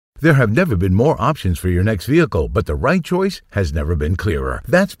There have never been more options for your next vehicle, but the right choice has never been clearer.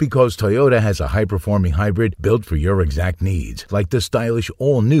 That's because Toyota has a high-performing hybrid built for your exact needs, like the stylish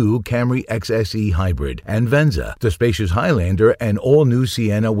all-new Camry XSE Hybrid and Venza, the spacious Highlander and all-new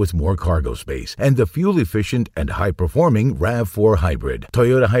Sienna with more cargo space, and the fuel-efficient and high-performing RAV4 Hybrid.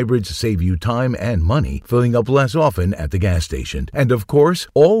 Toyota hybrids save you time and money, filling up less often at the gas station. And of course,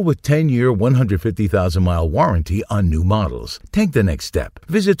 all with 10-year, 150,000-mile warranty on new models. Take the next step.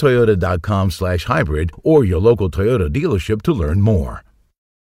 Visit Toyota.com/hybrid or your local Toyota dealership to learn more.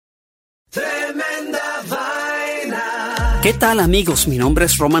 ¿Qué tal, amigos? Mi nombre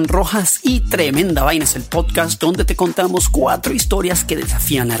es Roman Rojas y Tremenda Vaina es el podcast donde te contamos 4 historias que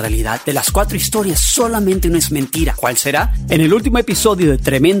desafían la realidad. De las 4 historias, solamente una es mentira. ¿Cuál será? En el último episodio de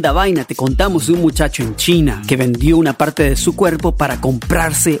Tremenda Vaina te contamos de un muchacho en China que vendió una parte de su cuerpo para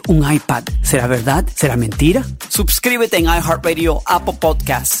comprarse un iPad. ¿Será verdad? ¿Será mentira? Suscríbete en iHeartRadio, Apple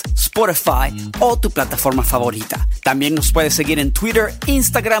Podcasts, Spotify o tu plataforma favorita. También nos puedes seguir en Twitter,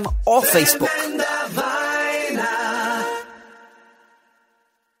 Instagram o Facebook.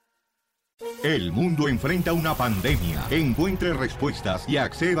 El mundo enfrenta una pandemia. Encuentre respuestas y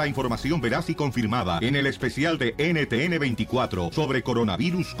acceda a información veraz y confirmada en el especial de NTN24 sobre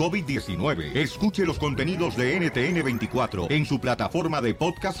coronavirus COVID-19. Escuche los contenidos de NTN24 en su plataforma de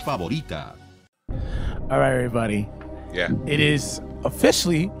podcast favorita. All right, everybody. Yeah. It is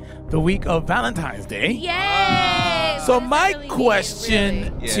officially the week of Valentine's Day. Yay! So my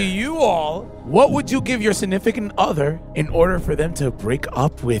question to you all, what would you give your significant other in order for them to break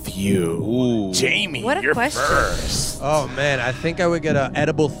up with you? Ooh. Jamie, What a you're question. first. Oh man, I think I would get an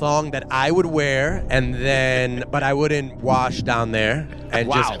edible thong that I would wear, but I wouldn't wash down there,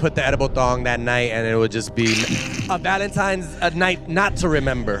 and just put the edible thong that night, and it would just be a Valentine's night not to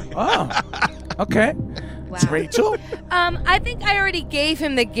remember. Oh, okay. Wow. Rachel? I think I already gave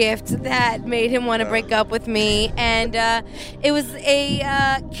him the gift that made him want to break up with me, and it was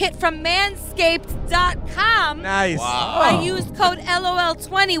a kit from Manscaped.com. Nice. Wow. I used code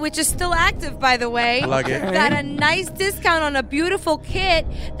LOL20, which is still active, by the way. I like it. Got a nice discount on a beautiful kit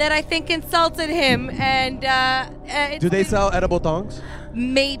that I think insulted him, and Do they sell edible thongs?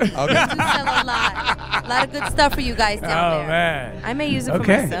 Maybe. Okay. They do sell a lot of good stuff for you guys down there. Oh, man. I may use it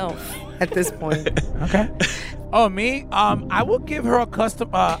Okay. for myself at this point. Okay. Oh, me? I will give her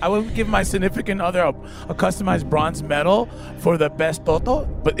I will give my significant other a customized bronze medal for the best toto,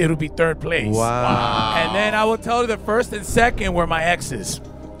 but it'll be third place. Wow. And then I will tell her the first and second were my exes.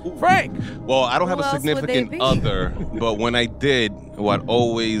 Frank. Well, I don't have Who a else would they significant be? other, but when I did, what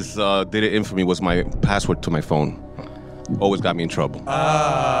always did it in for me was my password to my phone. Always got me in trouble. The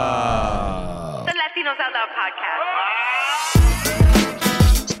Latinos Out Loud podcast.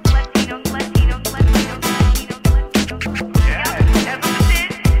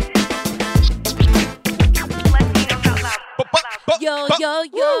 Yo, yo,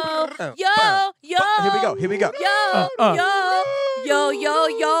 yo, yo, yo. Here we go. Yo, yo, yo, yo,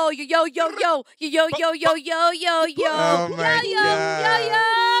 yo, yo, yo, yo, yo, yo, yo, yo, yo, yo, yo. Oh my yo,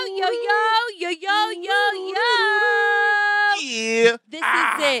 yo, yo, yo, yo, yo, yo. Yeah. This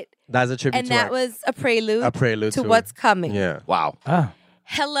is it. That's a tribute And to that our- was a prelude, a prelude to to what's coming. Yeah. Wow.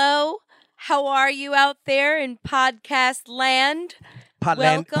 Hello, how are you out there in podcast land?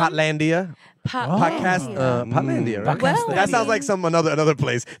 Welcome. Potlandia. Podcast. Potlandia, right? Well, that sounds like another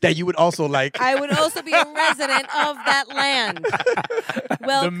place that you would also like. I would also be a resident of that land.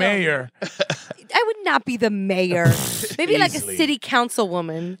 Welcome. The mayor. I would not be the mayor. Maybe like a Easily. city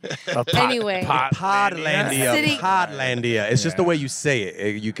councilwoman. Anyway. Potlandia. City- Potlandia. It's just the way you say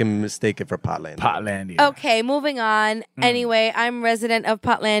it. You can mistake it for Potlandia. Potlandia. Okay, moving on. Anyway, I'm resident of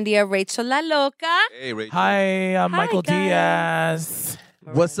Potlandia, Rachel La Loca. Hey, Rachel. Hi, I'm Michael guys. Diaz.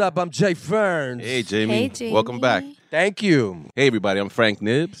 What's up? I'm Jay Ferns. Hey, Jamie. Hey, Jamie. Welcome back. Thank you. Hey, everybody. I'm Frank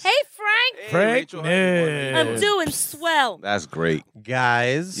Nibs. Hey, Frank. Frank Rachel, how you doing? I'm doing swell. That's great.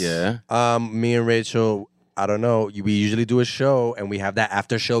 Guys. Yeah. Me and Rachel, I don't know. We usually do a show and we have that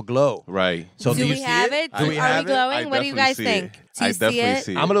after show glow. Right. So Do you we see have it? Do we Are have we it? glowing? What do you guys think? Do you see it?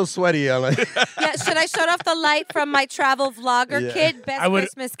 see I'm a little sweaty. I'm like, Yeah, should I shut off the light from my travel vlogger Yeah. kit? Best I would-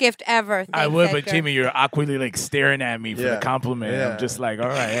 Christmas gift ever. I Thanks, would, but Edgar. Jimmy, you're awkwardly like staring at me for Yeah. the compliment. Yeah. I'm just like, all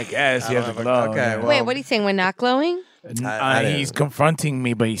right, I guess you I have don't to have a- glow. okay, yeah. well- Wait, what are you saying? We're not glowing? I didn't- He's confronting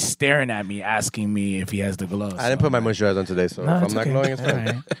me, but he's staring at me, asking me if he has the glow. I didn't put my moisturizer on today, so No, if it's I'm not okay. glowing, it's All fine.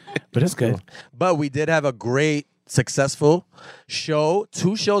 right. But it's good. But we did have a great, successful show.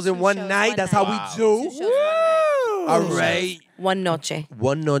 2 shows in one shows, night. one That's night. how we do. Two shows, one night. All right. One noche.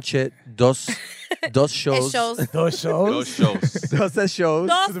 One noche, dos Dos shows. Shows. Those shows. Dos shows.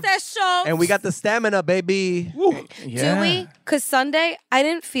 Shows. And we got the stamina, baby. Yeah. Do we? Because Sunday, I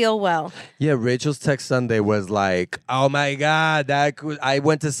didn't feel well. Yeah, Rachel's text Sunday was like, oh my God, I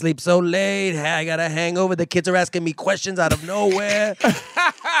went to sleep so late. I got a hangover. The kids are asking me questions out of nowhere.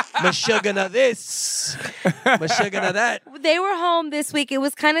 Mashugana this. Mashugana that. They were home this week. It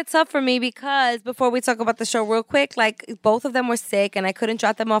was kind of tough for me because before we talk about the show real quick, like both of them were sick and I couldn't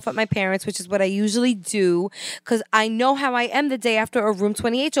drop them off at my parents', which is what I usually do because I know how I am the day after a Room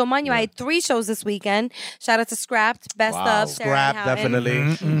 28 show. Mind you, I had 3 shows this weekend. Shout out to Scrapped, Best of, Sarah Scrap, and Houghton.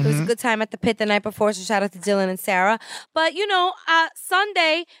 definitely. It was a good time at the Pit the night before, so shout out to Dylan and Sarah. But,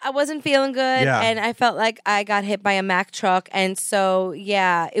 Sunday, I wasn't feeling good, and I felt like I got hit by a Mack truck, and so,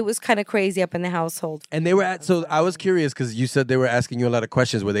 yeah, it was kind of crazy up in the household. And they were so I was curious because you said they were asking you a lot of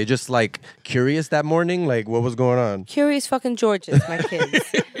questions. Were they just like curious that morning? Like, what was going on? Curious fucking Georges, my kids.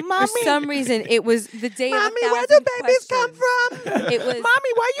 For some reason, it was the day of 1,000 where do babies come from? It was,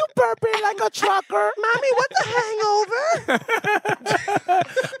 Mommy, why you burping like a trucker? Mommy, what's a hangover?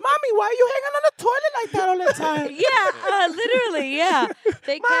 Mommy, why are you hanging on the toilet like that all the time? yeah, literally, yeah.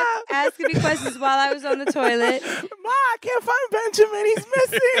 They kept asking me questions while I was on the toilet. Ma, I can't find Benjamin. He's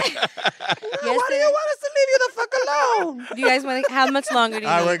missing. Why do you want us to leave you the fuck alone? Do you guys want to? How much longer do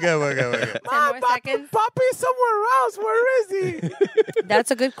you need? We're good. 10 more seconds? Poppy's somewhere else. Where is he?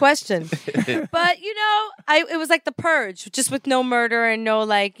 That's a good question. But, it was like the purge, just with no murder and no,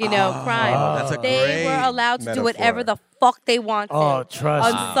 crime. That's a They great were allowed to do metaphor. whatever the fuck they wanted. Oh,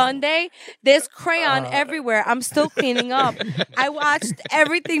 trust On Sunday, there's crayon everywhere. I'm still cleaning up. I watched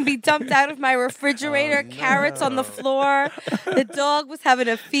everything be dumped out of my refrigerator, carrots on the floor. The dog was having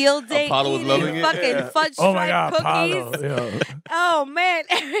a field day Apollo was eating loving it. fucking fudge Oh my stripe God, cookies. Paolo. Oh, man.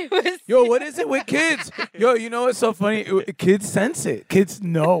 It was Yo, what is it with kids? Yo, you know what's so funny? Kids sense it. Kids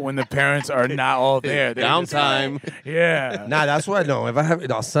know when the parents are not all there. They're just Downtime. like, yeah. Nah, that's what I know. If I have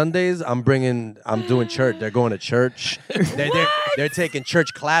on Sundays, I'm doing church. They're going to church. They're taking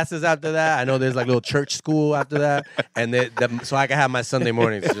church classes after that. I know there's like little church school after that, and so I can have my Sunday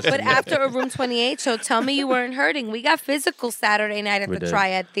mornings. But after a Room 28 show, tell me you weren't hurting. We got physical Saturday night at the did.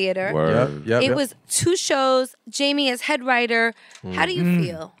 Triad Theater. Word. It was 2 shows. Jamie as head writer. How do you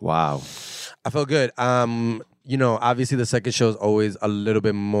feel? Wow. I feel good. Obviously the second show is always a little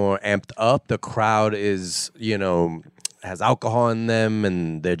bit more amped up. The crowd is, has alcohol in them,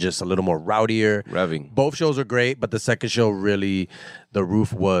 and they're just a little more rowdier. Revving. Both shows are great, but the second show really, the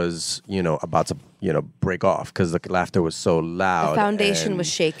roof was, about to, break off because the laughter was so loud. The foundation and was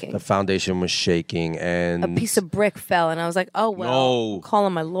shaking. The foundation was shaking, and A piece of brick fell, and I was like, oh, well, No.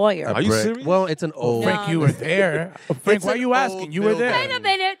 calling my lawyer. Are you serious? Well, it's an old. Frank, you were there. Frank, It's why are an you asking? old You were there. Wait a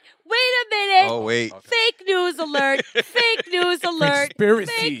minute. Oh, wait. Fake news alert. Fake news alert.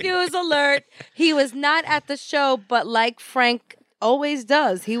 Conspiracy. Fake news alert. He was not at the show, but like Frank always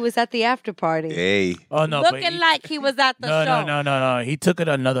does, he was at the after party. Hey. Oh, no. but Looking he- like he was at the show. No. He took it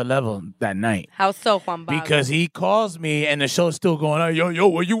another level that night. How so, Juan Bago? Because he calls me and the show's still going on. Yo,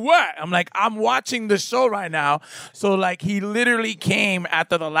 where you at? I'm like, I'm watching the show right now. So, he literally came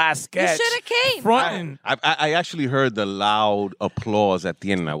after the last sketch. shoulda came. Fronting. I actually heard the loud applause at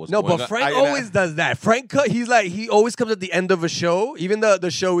the end. And I was No, going but up- Frank I- always does that. Frank, he always comes at the end of a show. Even the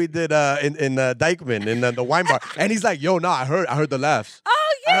show we did in Dykeman in the wine bar, and he's like, "Yo, I heard the laughs.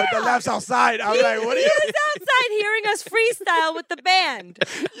 Oh, yeah. I heard the laughs outside." I'm like, "What are He you?" was outside hearing us freestyle with the band.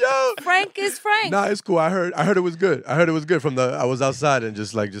 Yo, Frank is Frank. nah, it's cool. I heard it was good. I was outside and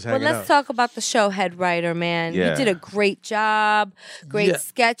just Well, hanging let's out. talk about the show, head writer, man. Yeah. You did a great job. Great Yeah.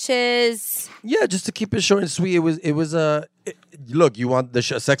 sketches. Yeah, just to keep it short and sweet. Look, you want the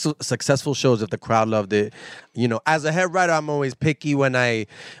successful shows if the crowd loved it. As a head writer, I'm always picky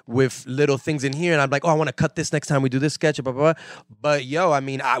with little things in here, and I'm like, oh, I want to cut this next time we do this sketch, blah, blah, blah. But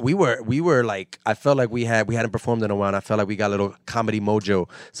we were like, I felt like we hadn't performed in a while, and I felt like we got a little comedy mojo,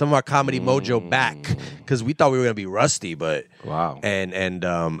 some of our comedy mojo back, because we thought we were gonna be rusty, but Wow. and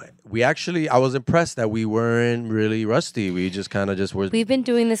we actually, I was impressed that we weren't really rusty. We just kind of just were. We've been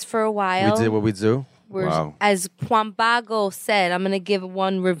doing this for a while. We did what we do. Wow. As Juan Bago said, I'm going to give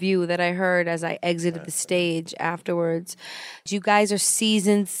one review that I heard as I exited the stage afterwards. You guys are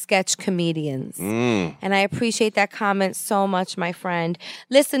seasoned sketch comedians. And I appreciate that comment so much, my friend.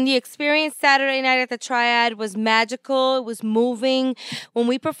 Listen, the experience Saturday night at the Triad was magical. It was moving. When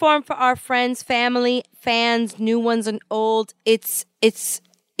we performed for our friends, family, fans, new ones and old, it's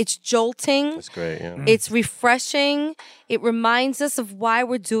jolting. That's great. Yeah. It's refreshing. It reminds us of why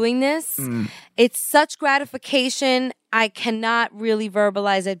we're doing this. It's such gratification I cannot really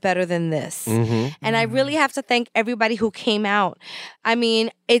verbalize it better than this. And I really have to thank everybody who came out. I mean,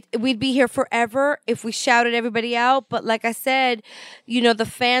 we'd be here forever if we shouted everybody out. But like I said, the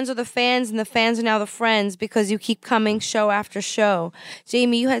fans are the fans and the fans are now the friends because you keep coming show after show.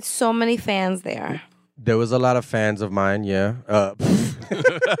 Jamie, you had so many fans there. There was a lot of fans of mine, yeah.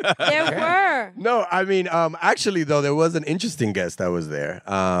 There were. No, I mean, actually, though, there was an interesting guest that was there.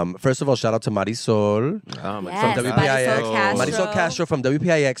 First of all, shout out to Marisol Yes, from WPIX. Marisol Castro from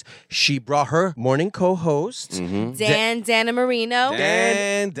WPIX. She brought her morning co-host, Dana Marino.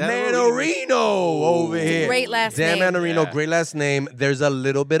 Dan Manarino over here. Great last Dan name. Manarino, great last name. There's a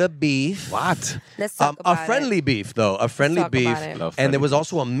little bit of beef. What? Let's talk about a friendly beef, though. A friendly talk beef. about it. And there was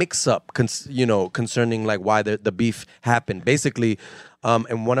also a mix-up, concerning like why the beef happened. Basically,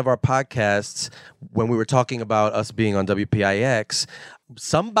 in one of our podcasts, when we were talking about us being on WPIX,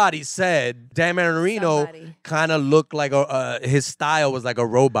 somebody said Dan Manarino kind of looked like his style was like a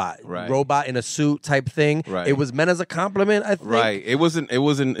robot, robot in a suit type thing. Right. It was meant as a compliment, I think. Right. It wasn't.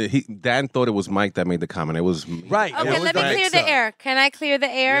 Dan thought it was Mike that made the comment. It was right. Okay, let me clear the air. Can I clear the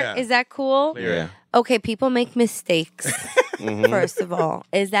air? Yeah. Is that cool? Yeah. Okay, people make mistakes, first of all.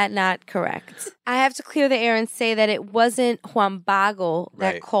 Is that not correct? I have to clear the air and say that it wasn't Juan Bago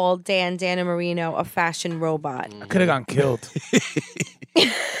that called Dana Marino a fashion robot. I could have gone killed.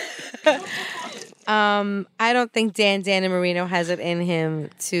 I don't think Dana Marino has it in him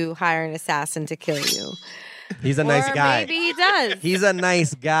to hire an assassin to kill you. He's a nice guy. Maybe he does. He's a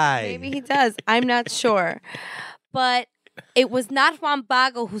nice guy. Maybe he does. I'm not sure. But it was not Juan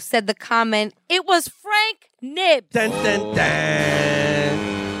Bago who said the comment. It was Frank Nibs. Dun, dun,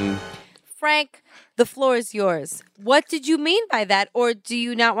 dun. Frank, the floor is yours. What did you mean by that, or do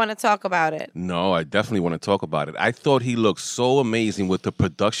you not want to talk about it? No, I definitely want to talk about it. I thought he looked so amazing with the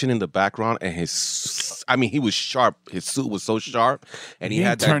production in the background and he was sharp. His suit was so sharp, and he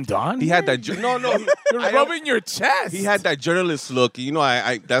had that turned on. He had that. No, You're rubbing your chest. He had that journalist look.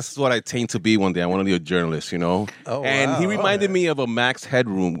 I that's what I aim to be one day. I want to be a journalist. Oh, and he reminded me of a Max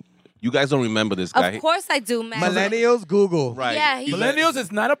Headroom. You guys don't remember this guy. Of course I do, Max. Millennials, Google. Right. Yeah, Millennials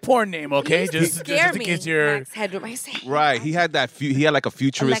is not a porn name, okay? Just scare to me. get your Max Headroom. I say Right. He had that. He had like a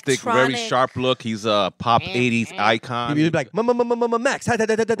futuristic, very Electronic. sharp look. He's a pop '80s icon. He'd be like, Max,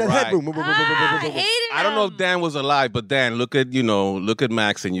 headroom. I hated him. I don't know if Dan was alive, but Dan, look at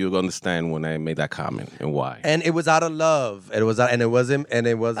Max, and you'll understand when I made that comment and why. And it was out of love. It wasn't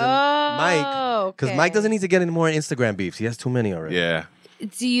Mike. Because okay. Mike doesn't need to get any more Instagram beefs. He has too many already. Yeah.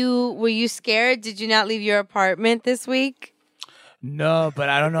 Were you scared? Did you not leave your apartment this week? No, but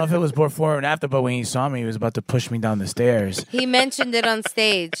I don't know if it was before or after, but when he saw me, he was about to push me down the stairs. He mentioned it on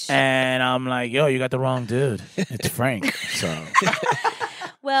stage. And I'm like, yo, you got the wrong dude. It's Frank. So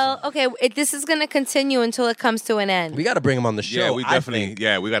Well, okay, this is going to continue until it comes to an end. We got to bring him on the show. Yeah, we definitely.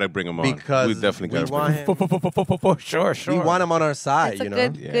 Yeah, we got to bring him on. Because we definitely got to want him. Sure. We want him on our side, It's a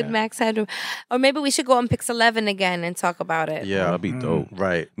good Max Headroom. Or maybe we should go on Pix 11 again and talk about it. Yeah, that'd be dope.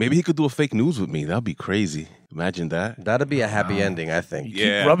 Right. Maybe he could do a fake news with me. That'd be crazy. Imagine that. That'd be a happy ending, I think.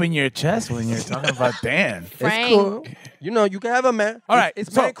 Yeah. Keep rubbing your chest when you're talking about Dan. Frank. It's cool. You can have a man. All right,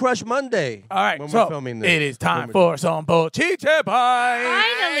 It's so- Man Crush Monday. All right, when so we're filming this. it is time for some Bochiche Pie.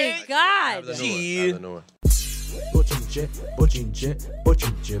 Finally, God. Bochinche, bochinche,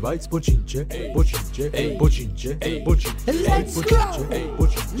 bochinche bites, bochinche, bochinche, bochinche, bochinche. Let's go.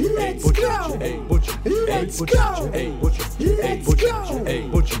 Let's go. Let's go.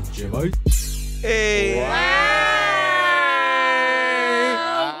 Bochinche bites. Hey.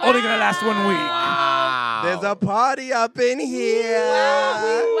 Only gonna last 1 week. There's a party up in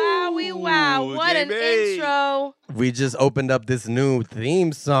here. Wow. What an Jamie. intro. We just opened up this new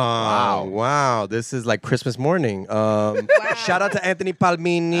theme song. Wow. This is like Christmas morning. Shout out to Anthony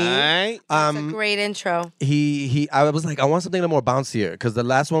Palmini. Right. That's a great intro. I was like, I want something a little more bouncier because the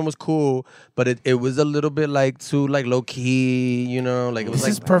last one was cool, but it was a little bit like too like low key, like it was This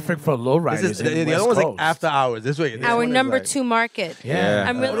like is perfect for lowriders. this is, in the other West one's like Coast. after hours. This way, Our number 2 market. Yeah.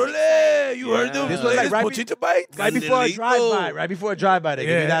 I'm really Orale, you heard the This was like right Bochiche Bites? right before a drive-by. Right before a drive-by, they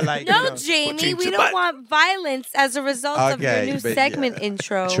give me that like. No, Jamie, we don't want violence as a result of your new but segment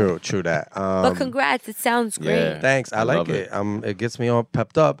intro. True that. But congrats, it sounds great. Yeah. Thanks, I like love it. it. It gets me all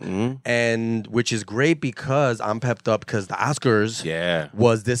pepped up, and which is great because I'm pepped up because the Oscars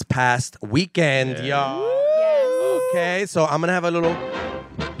was this past weekend, y'all. Yes. Okay, so I'm gonna have a little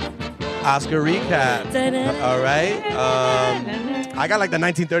Oscar recap. Da-da. All right. I got like the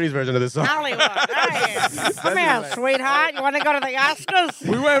 1930s version of this song. Hollywood. Hey, come here, sweetheart. You want to go to the Oscars?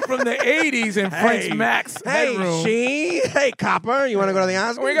 We went from the 80s in Frank's Max bedroom. Hey, Copper, you want to go to the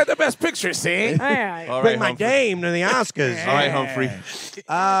Oscars? We got the best picture, see? Hey, All Bring right, my Humphrey. game to the Oscars. All right, Humphrey.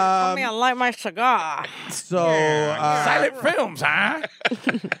 come here, light my cigar. So, Silent films, huh?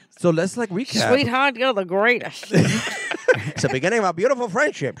 so let's like recap. Sweetheart, you're the greatest. It's the beginning of a beautiful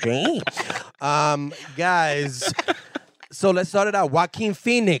friendship, G. Guys. So let's start it out. Joaquin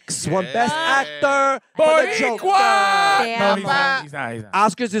Phoenix won Best Actor for The Joker. No, he's not.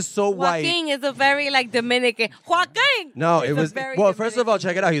 Oscars is so white. Joaquin is a very like Dominican. Joaquin. No, It's it a was. very Well, first of all,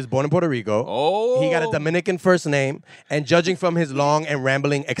 check it out. He was born in Puerto Rico. Oh. He got a Dominican first name. And judging from his long and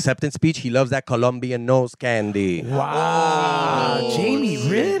rambling acceptance speech, he loves that Colombian nose candy. Wow. Jamie,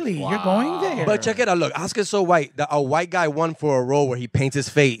 really? You're going there? But check it out. Look, Oscar's so white that a white guy won for a role where he paints his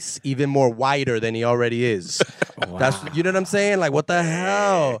face even more whiter than he already is. That's, you know what I'm saying? Like, what the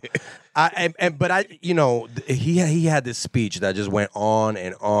hell? He had this speech that just went on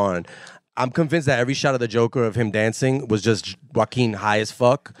and on. I'm convinced that every shot of the Joker of him dancing was just Joaquin high as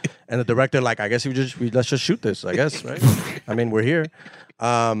fuck, and the director like, I guess let's just shoot this. I guess, right? I mean, we're here.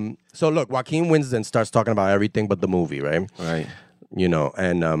 So look, Joaquin wins and starts talking about everything but the movie, right? Right. You know,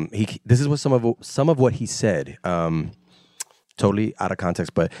 and this is what some of what he said. Totally out of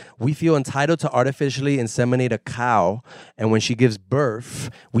context, but we feel entitled to artificially inseminate a cow, and when she gives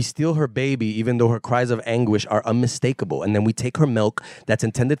birth, we steal her baby even though her cries of anguish are unmistakable, and then we take her milk that's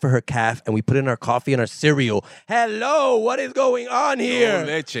intended for her calf and we put it in our coffee and our cereal. Hello, what is going on here?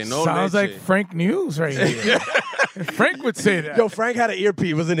 No leche, no Sounds leche. like Frank News right here. Frank would say that. Yo, Frank had an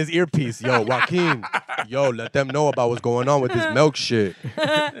earpiece. It was in his earpiece. Yo, Joaquin. Yo, let them know about what's going on with this milk shit.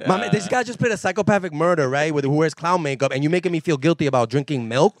 Mama, this guy just played a psychopathic murder, right? Who wears clown makeup, and you making me feel guilty about drinking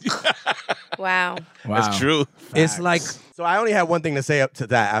milk? Wow. That's true. It's like, so I only had one thing to say up to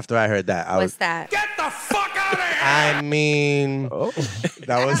that after I heard that. What's that? Get the fuck out of here! I mean,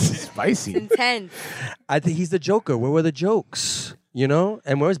 that was Spicy. Intense. I think he's the Joker. Where were the jokes? You know?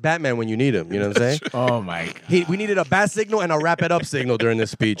 And where's Batman when you need him? You know what I'm saying? Oh, my God. We needed a bat signal and a wrap it up signal during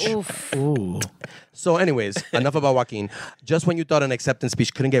this speech. Oof. Ooh. So anyways, enough about Joaquin. Just when you thought an acceptance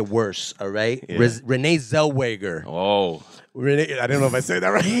speech couldn't get worse, all right? Yeah. Renee Zellweger. Oh. Renee, I don't know if I said that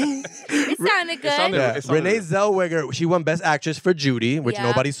right. It sounded good. Yeah. Renee Zellweger, she won Best Actress for Judy, which Yeah.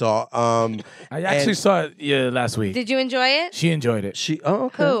 nobody saw. I actually saw it last week. Did you enjoy it? She enjoyed it.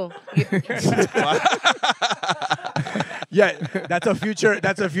 Okay. Who? Yeah, that's a future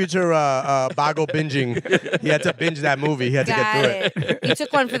Boggle binging. He had to binge that movie. He had to Got get through it. it. You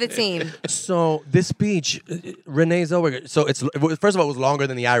took one for the team. So this speech, Renee Zellweger. So first of all, it was longer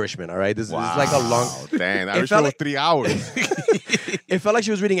than The Irishman. All right, this is like a long. Damn, It that felt was like- 3 hours. It felt like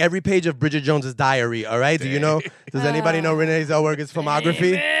she was reading every page of Bridget Jones's diary. All right, do you know? Does anybody know Renee Zellweger's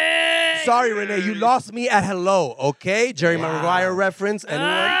filmography? Sorry, Renee, you lost me at hello. Okay, Jerry Maguire reference.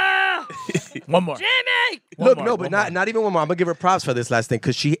 Anyone? One more. Jimmy! Look, more, no, but not even one more. I'm gonna give her props for this last thing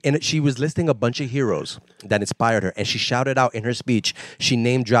because she was listing a bunch of heroes that inspired her, and she shouted out in her speech. She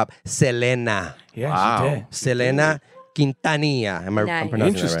name dropped Selena. Yeah, she did. Selena Quintanilla. I'm Nice.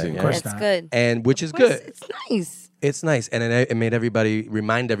 pronouncing Interesting. that right? That's good. And which is Of course, good. It's nice. It's nice, and it made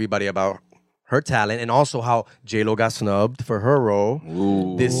remind everybody about her talent, and also how J-Lo got snubbed for her role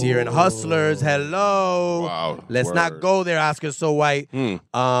this year in Hustlers. Hello. Wow. Let's not Word. go there, Oscar so white.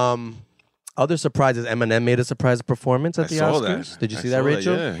 Other surprises, Eminem made a surprise performance at the saw Oscars. that. Did you I see that, saw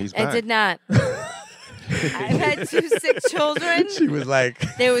Rachel? Yeah, he's I back. did not. I've had 2 sick children. She was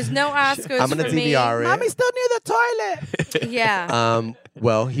like, There was no Oscars I'm gonna for me. DVR it. Mommy's still near the toilet. Yeah.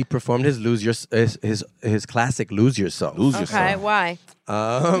 Well, he performed his his classic "Lose Yourself." Okay, why?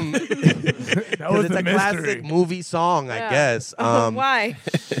 That was It's the a mystery. classic movie song, I Yeah. guess. Why?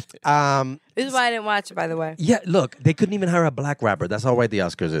 This is why I didn't watch it, by the way. Yeah, look, they couldn't even hire a black rapper. That's how white the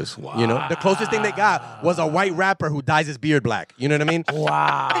Oscars is. Wow. You know, the closest thing they got was a white rapper who dyes his beard black. You know what I mean?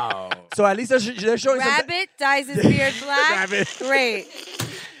 Wow. So at least they're showing Rabbit dyes his beard black. Rabbit. Great.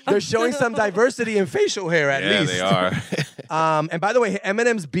 they're showing some diversity in facial hair at Yeah, least. they are. And by the way,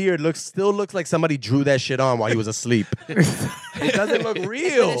 Eminem's beard still looks like somebody drew that shit on while he was asleep. It doesn't look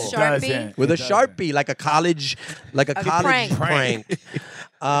real. With a Sharpie. With a Sharpie, like a college prank. prank.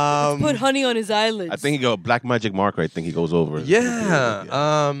 Put honey on his eyelids. I think he go black magic marker. I think he goes over.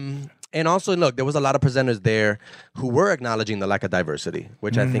 Yeah. And also, look, there was a lot of presenters there who were acknowledging the lack of diversity,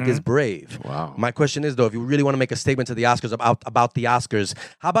 which I think is brave. Wow. My question is, though, if you really want to make a statement to the Oscars about the Oscars,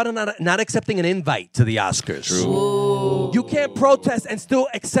 how about not accepting an invite to the Oscars? True. You can't protest and still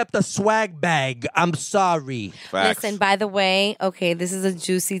accept a swag bag. I'm sorry. Facts. Listen, by the way, okay, this is a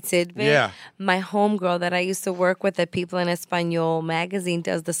juicy tidbit. Yeah. My homegirl that I used to work with at People in Espanol magazine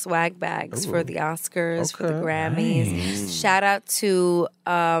does the swag bags for the Oscars, for the Grammys. Nice. Shout out to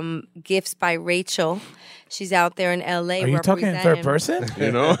Gifts by Rachel. She's out there in LA. Are you talking in third person?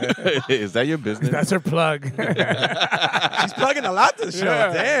 You know, is that your business? That's her plug. She's plugging a lot to the show.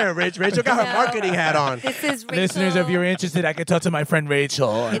 Yeah. Damn, Rachel got her marketing hat on. This is Rachel. Listeners, if you're interested, I can talk to my friend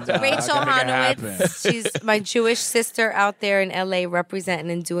Rachel. It's and, Rachel I can make it happen. Hanowitz. She's my Jewish sister out there in LA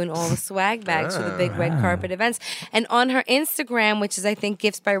representing and doing all the swag bags for the big red carpet events. And on her Instagram, which is I think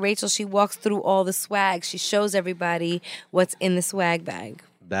Gifts by Rachel, she walks through all the swag. She shows everybody what's in the swag bag.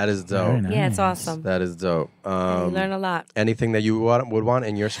 That is dope. Yeah, it's awesome. That is dope. You learn a lot. Anything that you would want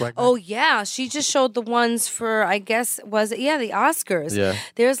in your swag bag? Oh, yeah. She just showed the ones for, I guess, the Oscars. Yeah.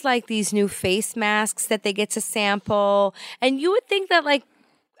 There's like these new face masks that they get to sample. And you would think that like,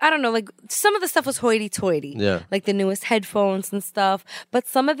 I don't know, like some of the stuff was hoity-toity. Yeah. Like the newest headphones and stuff. But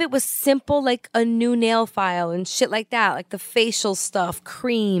some of it was simple, like a new nail file and shit like that. Like the facial stuff,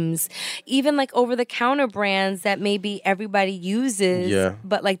 creams, even like over-the-counter brands that maybe everybody uses. Yeah.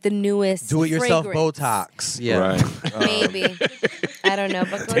 But like the newest Do-it-yourself fragrance. Botox. Yeah. Right. Maybe. I don't know.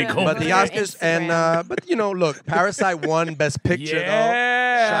 But, But the Oscars but you know, look, Parasite won Best Picture though.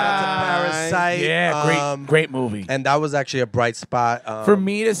 Shout out to Parasite. Yeah, great movie. And that was actually a bright spot. For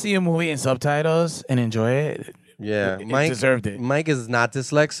me to see a movie in subtitles and enjoy it, yeah, it Mike deserved it. Mike is not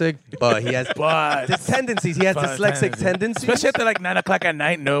dyslexic, but he has tendencies. He has dyslexic tendencies. Especially after like 9 o'clock at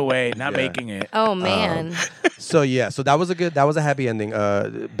night. No way, not making it. Oh man. So that was a happy ending.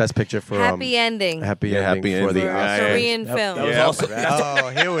 Best Picture for Happy ending. Happy ending for the Korean film. That was also, Oh,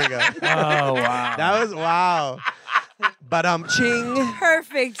 here we go. oh wow. That was wow. But ching.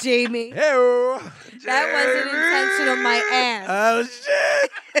 Perfect, Jamie. Hey. That wasn't intentional, my ass. Oh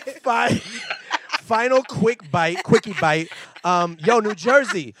shit. Final quickie bite. Yo, New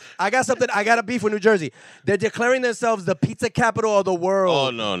Jersey. I got a beef with New Jersey. They're declaring themselves the pizza capital of the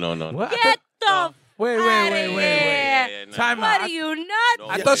world. Oh no. What? Get the Wait. Time What out. are you nuts?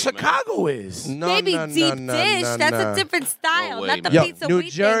 I thought Chicago is. No, Maybe no, deep no, dish. no, That's no. a different style, No way, not the man. pizza New we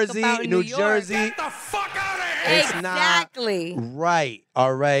Jersey, think about in New York. Jersey. Get the fuck out of here! It's Exactly. not right.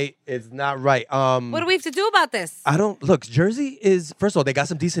 All right. It's not right. What do we have to do about this? I don't look. Jersey is first of all, they got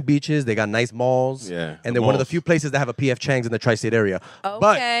some decent beaches. They got nice malls. Yeah, and the they're one of the malls. few places that have a P.F. Chang's in the tri-state area.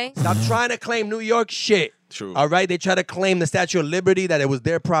 Okay. But stop trying to claim New York shit. True. All right. They try to claim the Statue of Liberty that it was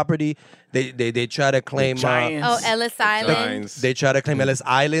their property. They try to claim Giants. Oh, Ellis Island. Giants. They try to claim Ellis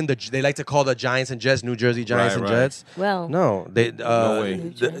Island. They like to call the Giants and Jets New Jersey Giants and Right. Jets. Well, No, they. No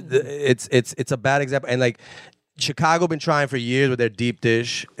way. It's a bad example. And like Chicago been trying for years with their deep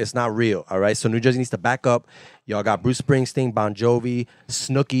dish. It's not real. All right. So New Jersey needs to back up. Y'all got Bruce Springsteen, Bon Jovi,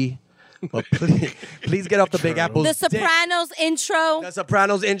 Snooki. But please get off the Big Apple's The Sopranos intro. The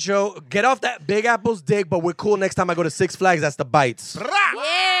Sopranos intro. Get off that Big Apple's dick, but we're cool next time I go to Six Flags. That's the bites.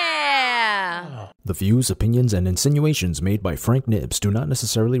 Yeah. The views, opinions, and insinuations made by Frank Nibbs do not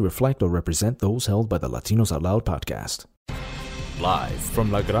necessarily reflect or represent those held by the Latinos Out Loud podcast. Live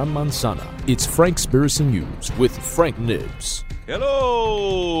from La Gran Manzana, it's Frank's Conspiracy News with Frank Nibbs.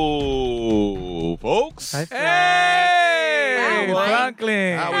 Hello, folks. Hi, Hey, Wow,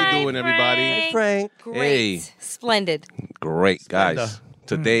 Franklin. How we doing, everybody? Frank. Great. Hey. Splendid. Great, guys.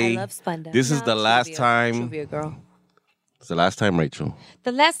 Today, I love Splenda. this is the last Trivia. time. Trivia girl. It's the last time, Rachel.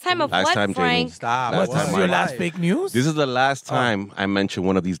 The last time of Last what, time, Jamie. Frank? Stop. Last What, this time is your I- last fake news? This is the last time I mention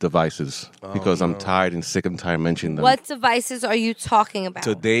one of these devices because I'm tired and sick and tired of mentioning them. What devices are you talking about?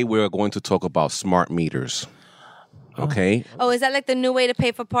 Today, we're going to talk about smart meters. Okay? Oh, is that like the new way to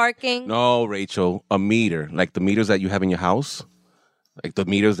pay for parking? No, Rachel, a meter. Like the meters that you have in your house. Like the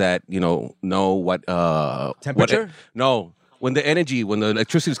meters that, know what... Temperature? When the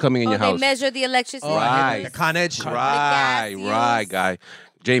electricity is coming in your They house. measure the electricity. Right. The Conage. Right, gas right, use. guy.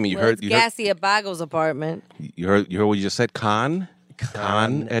 Jamie, you Well, heard it's gassy at Bago's apartment. you heard what you just said? Con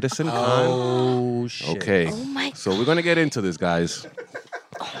Edison? Oh, shit. Okay. Oh, my So we're gonna get into this, guys.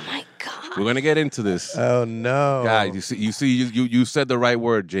 Oh, my God. We're gonna get into this. Oh, no. Guys, you said the right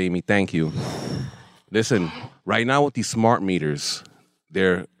word, Jamie. Thank you. Listen, right now with these smart meters,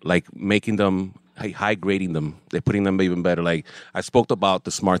 they're like making them high grading them. They're putting them even better. Like I spoke about the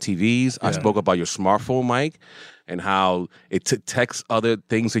smart TVs. I spoke about your smartphone mic and how it detects other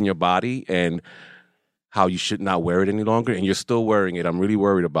things in your body and how you should not wear it any longer. And you're still wearing it. I'm really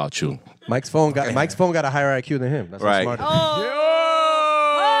worried about you. Mike's phone got a higher IQ than him. That's Right. how smart. Oh.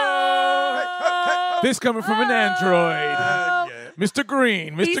 This coming from an Android. Mr.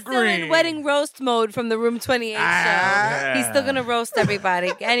 Green. He's still in wedding roast mode from the Room 28 show. He's still going to roast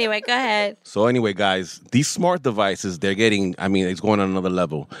everybody. Anyway, go ahead. So anyway, guys, these smart devices, they're getting, it's going on another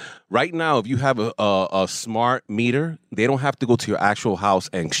level. Right now, if you have a smart meter, they don't have to go to your actual house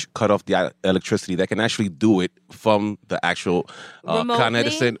and cut off the electricity. They can actually do it from the actual Con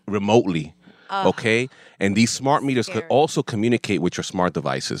Edison remotely. Okay? And these smart meters could also communicate with your smart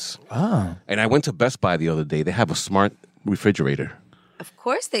devices. Oh. And I went to Best Buy the other day. They have a smart refrigerator. Of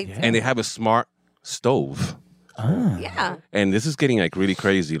course they do. And they have a smart stove. Yeah. And this is getting really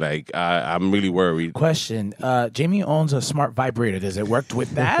crazy. I'm really worried. Question. Jamie owns a smart vibrator. Does it work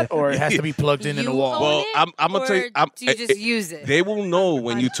with that, or it has to be plugged in the wall? Well, I'm going to tell you. Do you just use it? They will know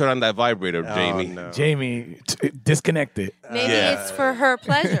when you turn on that vibrator, Jamie. No. Jamie, disconnect it. Maybe it's for her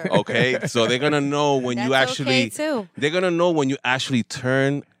pleasure. Okay? So they're going to know when you actually... okay, too. They're going to know when you actually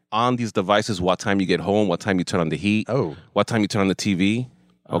turn on these devices, what time you get home, what time you turn on the heat, what time you turn on the TV.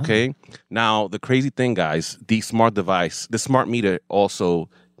 Okay. Now, the crazy thing, guys, the smart meter also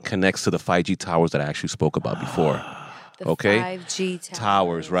connects to the 5G towers that I actually spoke about before. The 5G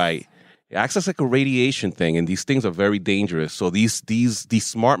towers, right? It acts as like a radiation thing, and these things are very dangerous. So these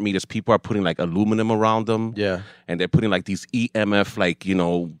smart meters, people are putting like aluminum around them. Yeah. And they're putting like these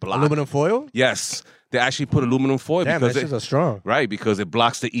EMF, block. Aluminum foil? Yes. They actually put aluminum foil because these are strong. Right, because it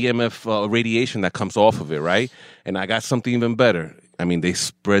blocks the EMF radiation that comes off of it, right? And I got something even better. They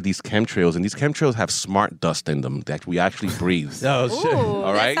spread these chemtrails, and these chemtrails have smart dust in them that we actually breathe. Oh, shit.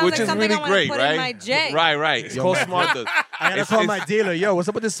 All right, which is really great, right? Right. It's called smart dust. I gotta call my dealer. Yo, what's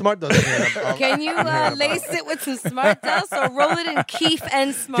up with this smart dust? Can you lace it with some smart dust or roll it in keef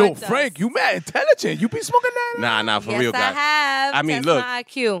and smart dust? Yo, Frank, you mad intelligent. You be smoking that? Nah, for yes, real, guys. I have. That's look. my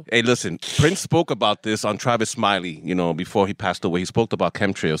IQ. Hey, listen. Prince spoke about this on Travis Smiley. Before he passed away, he spoke about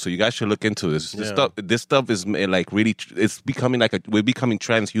chemtrails. So you guys should look into this. This stuff is really. It's becoming we're becoming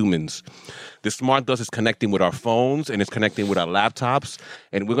transhumans. The smart dust is connecting with our phones and it's connecting with our laptops,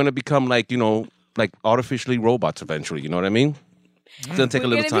 and we're gonna become like artificially robots eventually. You know what I mean? It's gonna take a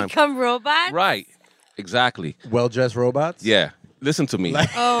little time. Become robots? Right. Exactly. Well-dressed robots? Yeah. Listen to me.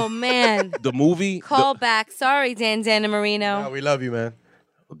 Oh, man. The movie... Call back. Sorry, Dan Marino. No, we love you, man.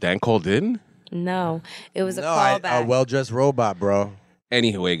 Dan called in? No. It was a callback. A well-dressed robot, bro.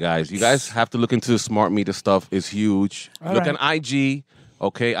 Anyway, guys, you guys have to look into the smart meter stuff. It's huge. Look on IG.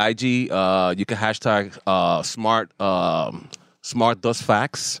 Okay, IG. You can hashtag smart dust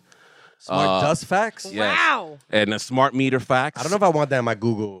facts. Smart dust facts? Yes. Wow. And a smart meter facts. I don't know if I want that in my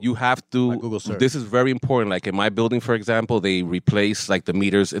Google. You have to. Google search. This is very important. Like in my building, for example, they replace the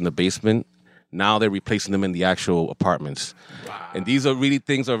meters in the basement. Now they're replacing them in the actual apartments. Wow. And these are really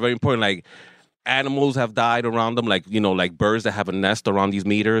things that are very important. Like animals have died around them, like birds that have a nest around these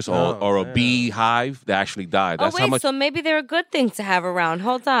meters, or a beehive that actually died. That's so maybe they're a good thing to have around.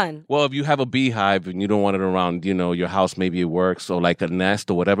 Hold on. Well, if you have a beehive and you don't want it around, your house, maybe it works, or like a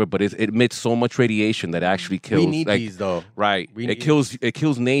nest or whatever. But it emits so much radiation that it actually kills. We need bees, though. Right. It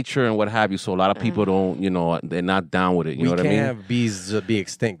kills nature and what have you. So a lot of people don't, they're not down with it. You know what I mean? We can't have bees be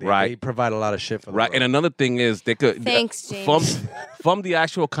extinct. They provide a lot of shit for the world. And another thing is they could. Thanks, James. From the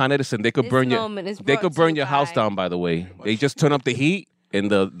actual Con Edison, they could burn your house down. By the way, they just turn up the heat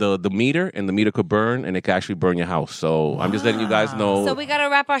and the meter, and the meter could burn, and it could actually burn your house. So I'm just letting you guys know. So we gotta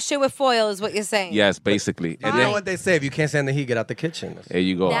wrap our shit with foil, is what you're saying? Yes, basically. And you know what they say: if you can't stand the heat, get out the kitchen. There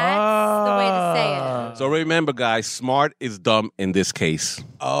you go. That's the way to say it. So remember, guys, smart is dumb in this case.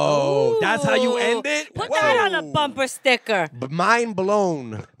 Oh, that's how you end it? Put that on a bumper sticker. Mind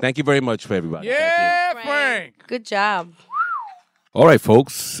blown. Thank you very much for everybody. Yeah, Frank. Good job. All right,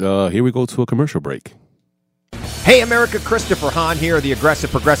 folks, here we go to a commercial break. Hey, America, Christopher Hahn here, the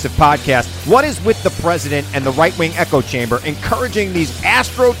Aggressive Progressive Podcast. What is with the president and the right-wing echo chamber encouraging these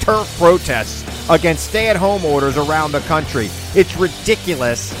AstroTurf protests against stay-at-home orders around the country? It's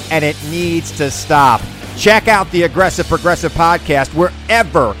ridiculous, and it needs to stop. Check out the Aggressive Progressive Podcast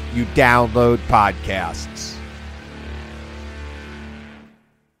wherever you download podcasts.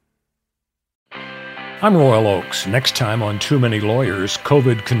 I'm Royal Oakes. Next time on Too Many Lawyers,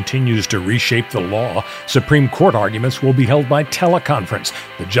 COVID continues to reshape the law. Supreme Court arguments will be held by teleconference.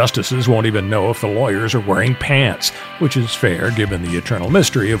 The justices won't even know if the lawyers are wearing pants, which is fair given the eternal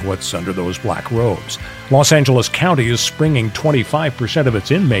mystery of what's under those black robes. Los Angeles County is springing 25% of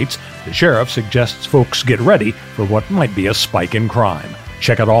its inmates. The sheriff suggests folks get ready for what might be a spike in crime.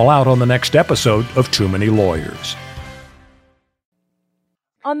 Check it all out on the next episode of Too Many Lawyers.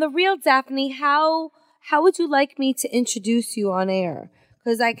 On The Real Daphne, how would you like me to introduce you on air?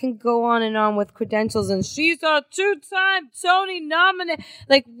 because I can go on and on with credentials and she's a 2-time Tony nominated.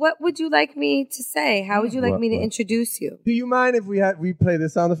 Like, what would you like me to say? How would you like me to introduce you? Do you mind if we play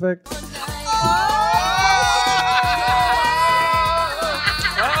this sound effect?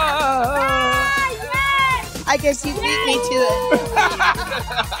 I guess you beat me to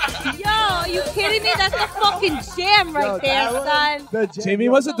it. Yo, are you kidding me? That's the fucking jam right there, son. Jamie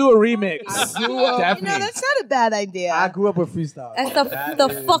wants to do a remix. Daphne. That's not a bad idea. I grew up with freestyle. That's the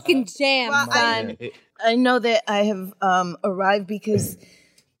fucking jam, son. I know that I have arrived because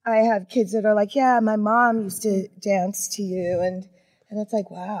I have kids that are like, yeah, my mom used to dance to you, and it's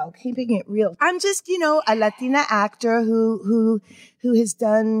like, wow, keeping it real. I'm just, a Latina actor who has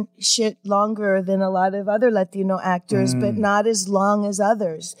done shit longer than a lot of other Latino actors, but not as long as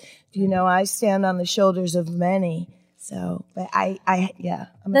others. I stand on the shoulders of many. So, but I'm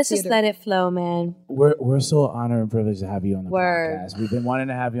Let's just let it flow, man. We're so honored and privileged to have you on the podcast. We've been wanting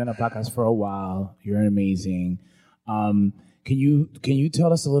to have you on the podcast for a while. You're amazing. Can you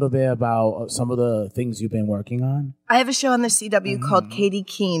tell us a little bit about some of the things you've been working on? I have a show on the CW called Katie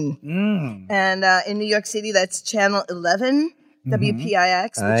Keene. And in New York City, that's Channel 11, WPIX,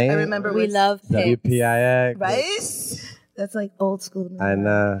 which I remember we love WPIX. Right? That's like old school. I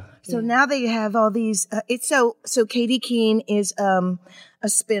know. So now they have all these. So Katie Keene is a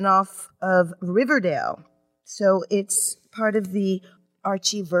spinoff of Riverdale. So it's part of the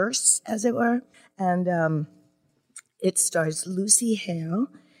Archieverse, as it were. And it stars Lucy Hale,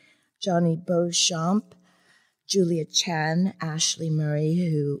 Johnny Beauchamp, Julia Chan, Ashley Murray,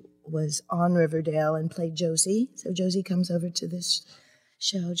 who was on Riverdale and played Josie. So Josie comes over to this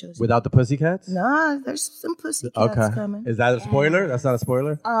show. Josie. Without the Pussycats? Nah, there's some Pussycats coming. Is that a spoiler? That's not a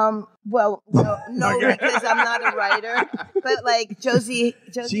spoiler? Well, no, because I'm not a writer. But like Josie,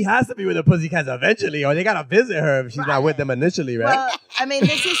 she has to be with the Pussycats eventually, or they gotta visit her if she's not with them initially, right? Well, I mean,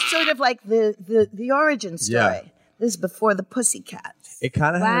 this is sort of like the origin story. Yeah. This is before the Pussycats. It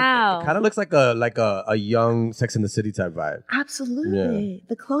kind of looks like a young Sex and the City type vibe. Absolutely. Yeah.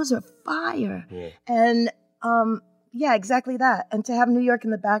 The clothes are fire. Yeah. And yeah, exactly that. And to have New York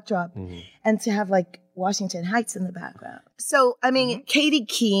in the backdrop and to have like Washington Heights in the background. So, I mean, Katie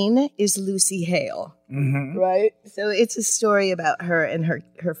Keene is Lucy Hale, right? So it's a story about her and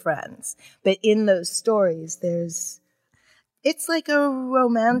her friends. But in those stories, it's like a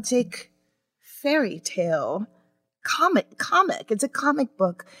romantic fairy tale comic. It's a comic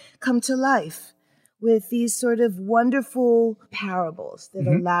book come to life with these sort of wonderful parables that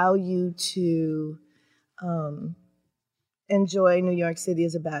allow you to enjoy New York City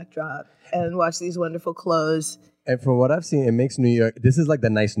as a backdrop and watch these wonderful clothes. And from what I've seen, it makes New York. This is like the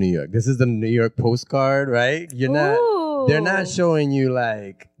nice New York. This is the New York postcard, right? They're not showing you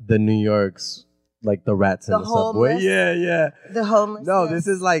like the New York's, like the rats in the subway. Yeah. The homeless. No, this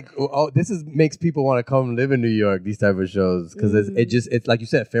is like, makes people want to come live in New York, these type of shows. Because it's like you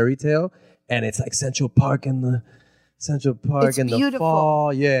said, fairy tale. And it's like Central Park in the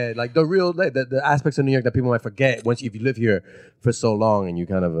fall. Yeah, like the real, the aspects of New York that people might forget if you live here for so long and you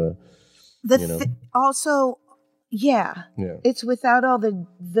kind of, also, yeah, it's without all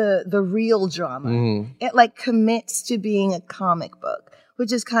the real drama. It like commits to being a comic book,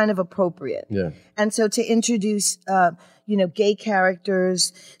 which is kind of appropriate. Yeah. And so to introduce, gay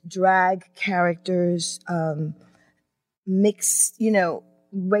characters, drag characters, mixed,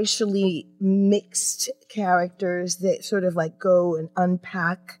 racially mixed characters that sort of like go and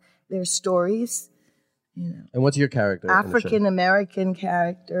unpack their stories. And what's your character? African American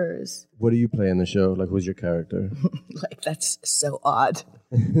characters. What do you play in the show? Like, who's your character? Like, that's so odd.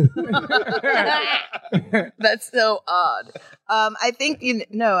 That's so odd. I think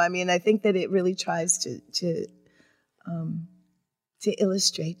I think that it really tries to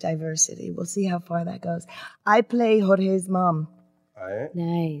illustrate diversity. We'll see how far that goes. I play Jorge's mom.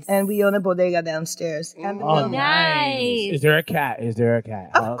 Nice. And we own a bodega downstairs. Nice. Is there a cat?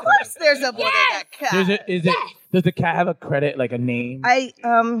 Of course there's a bodega cat. Does the cat have a credit, like a name? I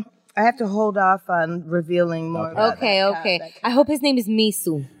have to hold off on revealing more about that cat. I hope his name is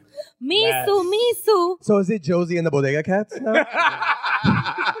Misu. Misu. So is it Josie and the Bodega Cats? No?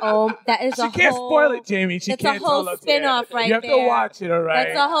 Oh, that is She can't spoil it, Jamie. That's a whole spin-off right there. You have to watch it, all right?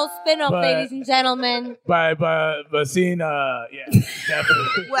 That's a whole spin-off, ladies and gentlemen. But seeing,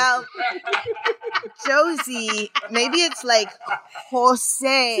 definitely. Well, Josie, maybe it's like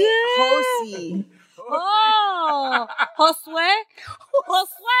Josie. Oh, Josue.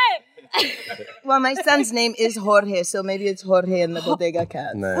 Well, my son's name is Jorge, so maybe it's Jorge and the Bodega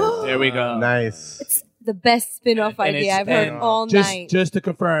Cat. Nice. There we go. Nice. It's the best spin-off idea I've heard all night. Just to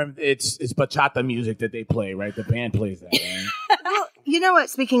confirm, it's bachata music that they play, right? The band plays that, right? Well, You know what?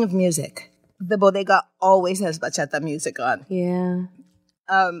 Speaking of music, the Bodega always has bachata music on. Yeah.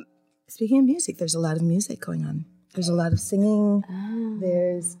 Speaking of music, there's a lot of music going on. There's a lot of singing.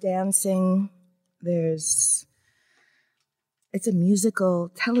 There's dancing. It's a musical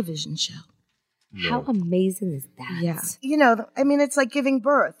television show. How amazing is that? Yeah. You know, I mean, it's like giving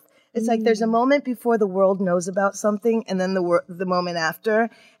birth. It's like there's a moment before the world knows about something and then the moment after.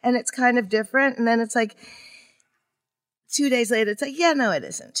 And it's kind of different. And then it's like 2 days later, it's like, yeah, no, it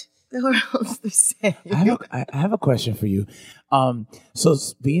isn't. The world's the same. I have a question for you. So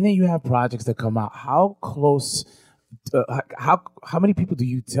being that you have projects that come out, how close... how many people do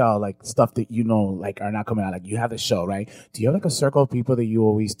you tell like stuff that you know like are not coming out? Like you have the show, right? Do you have like a circle of people that you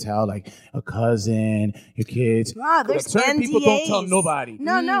always tell, like a cousin, your kids? Wow, there's certain NDAs. people don't tell nobody.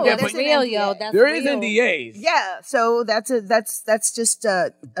 No, Yeah, that's but real, yo. That's There real. is NDAs. Yeah, so that's just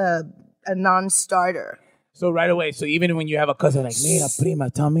a non-starter. So right away, so even when you have a cousin like, mira, prima,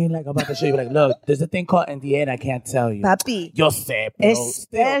 tell me like about the show, you're like, look, there's a thing called NDA and I can't tell you. Papi. Yo sé, pero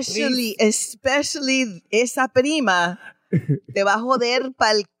Especially esa prima te va a joder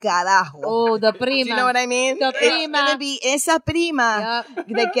pa'l carajo. Oh, the prima. Do you know what I mean? The prima. It's gonna be esa prima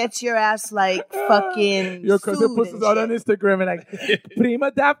that gets your ass like fucking your cousin sued puts and it out shit. on Instagram and like, prima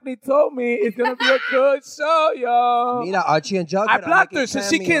Daphne told me it's gonna be a good show, yo. Mira, Archie and Jughead. I blocked her so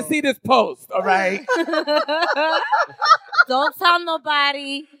she can't see this post, all right? Don't tell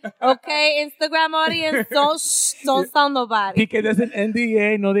nobody, okay? Instagram audience, don't tell nobody. Because there's an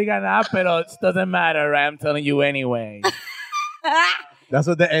NDA, no diga nada, pero it doesn't matter, right? I'm telling you anyway. That's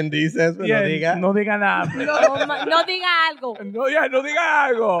what the ND says, but Yeah, no diga. no diga nada. No diga algo. No diga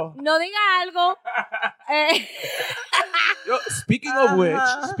algo. No diga algo. Yo,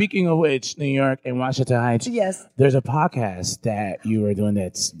 speaking of which, New York and Washington Heights. Yes. There's a podcast that you are doing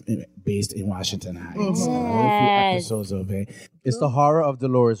that's based in Washington Heights. Yes. A few episodes of it. It's the horror of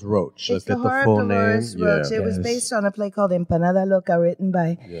Dolores Roach. It's Let's the get the horror full of Dolores name. Roach. It was based on a play called Empanada Loca, written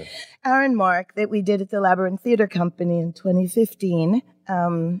by Aaron Mark, that we did at the Labyrinth Theater Company in 2015.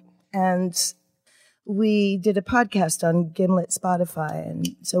 And we did a podcast on Gimlet Spotify.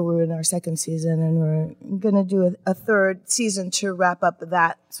 And so we're in our second season, and we're going to do a third season to wrap up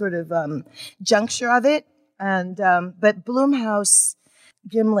that sort of juncture of it. And but Blumhouse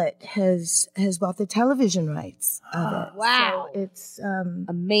Gimlet has bought the television rights of it. Wow. So it's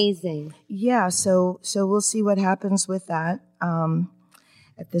amazing. Yeah, so we'll see what happens with that.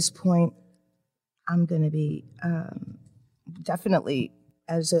 At this point, I'm going to be definitely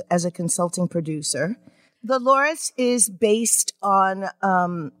as a consulting producer. Dolores is based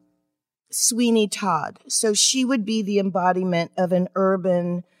on Sweeney Todd. So she would be the embodiment of an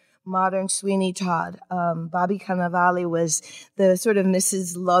urban modern Sweeney Todd. Bobby Cannavale was the sort of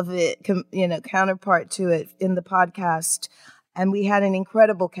Mrs. Lovett, counterpart to it in the podcast. And we had an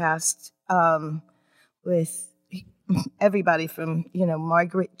incredible cast with everybody from,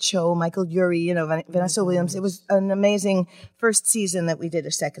 Margaret Cho, Michael Urie, Vanessa Williams. It was an amazing first season that we did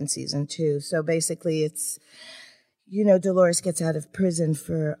a second season too. So basically it's, Dolores gets out of prison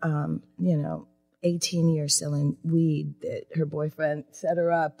for, 18 years selling weed that her boyfriend set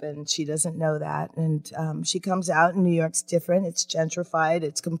her up, and she doesn't know that. And she comes out, and New York's different. It's gentrified.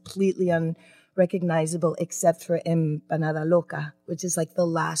 It's completely unrecognizable except for Empanada Loca, which is like the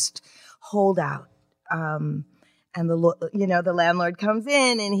last holdout. And the landlord comes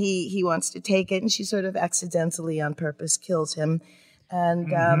in, and he wants to take it, and she sort of accidentally on purpose kills him.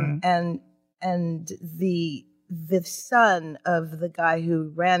 And and the son of the guy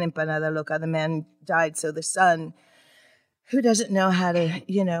who ran Empanada Loca, the man died. So the son, who doesn't know how to,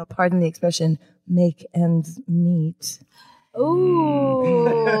 pardon the expression, make ends meet. Ooh.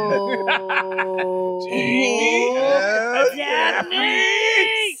 Daphne!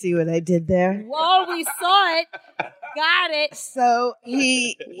 See what I did there? Whoa, we saw it. Got it. So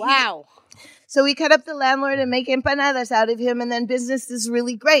Wow. So we cut up the landlord and make empanadas out of him, and then business is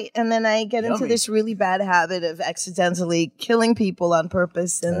really great. And then I get into this really bad habit of accidentally killing people on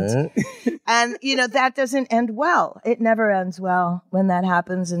purpose. And, and that doesn't end well. It never ends well when that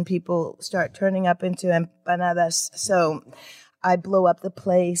happens and people start turning up into empanadas. So I blow up the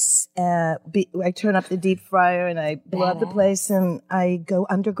place. I turn up the deep fryer and I blow up the place, and I go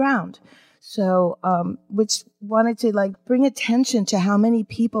underground. So, which wanted to bring attention to how many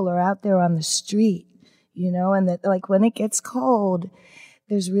people are out there on the street, and that when it gets cold,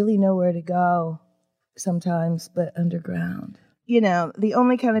 there's really nowhere to go sometimes but underground. The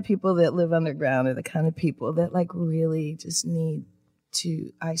only kind of people that live underground are the kind of people that really just need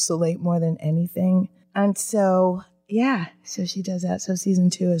to isolate more than anything. And so yeah, so she does that. So season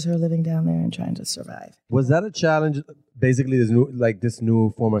 2 is her living down there and trying to survive. Was that a challenge? Basically, this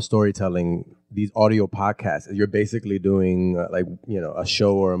new form of storytelling, these audio podcasts. You're basically doing a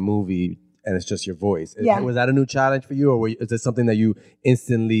show or a movie, and it's just your voice. Yeah. Was that a new challenge for you, or is it something that you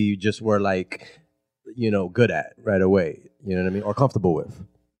instantly just were good at right away? You know what I mean, or comfortable with?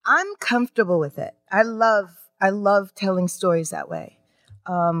 I'm comfortable with it. I love telling stories that way.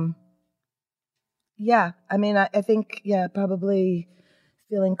 Yeah, I mean, I think, probably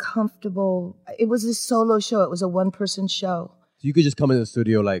feeling comfortable. It was a solo show. It was a one-person show. So you could just come into the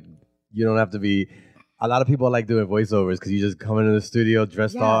studio, you don't have to be. A lot of people like doing voiceovers because you just come into the studio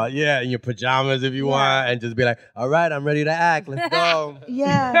dressed all, in your pajamas if you want, and just be like, all right, I'm ready to act. Let's go.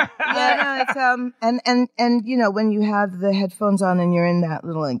 Yeah. No, it's and when you have the headphones on and you're in that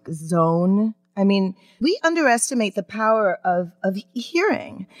little zone. I mean, we underestimate the power of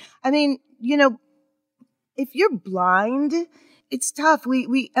hearing. I mean, if you're blind, it's tough.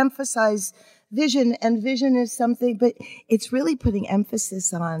 We emphasize vision, and vision is something, but it's really putting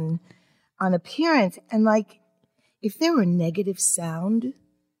emphasis on appearance. And if there were negative sound,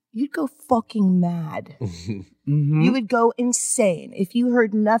 you'd go fucking mad. Mm-hmm. You would go insane. If you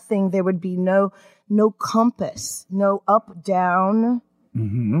heard nothing, there would be no compass, no up, down,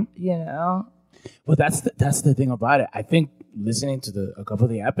 Well, that's the thing about it. I think listening to a couple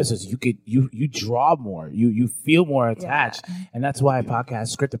of the episodes, you draw more, you feel more attached, and that's why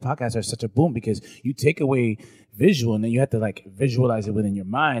scripted podcasts are such a boom, because you take away visual and then you have to visualize it within your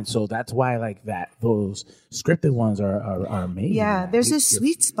mind. So that's why those scripted ones are amazing. Yeah, there's a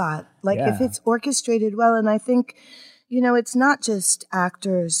sweet spot. If it's orchestrated well, and I think it's not just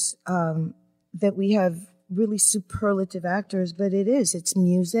actors that we have really superlative actors, but it's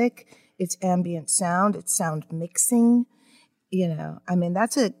music. It's ambient sound. It's sound mixing. I mean,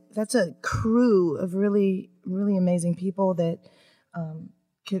 that's a crew of really, really amazing people that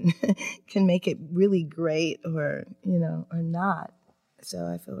can make it really great, or not. So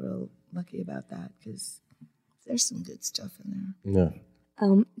I feel real lucky about that, because there's some good stuff in there. Yeah.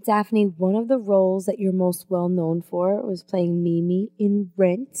 Daphne, one of the roles that you're most well known for was playing Mimi in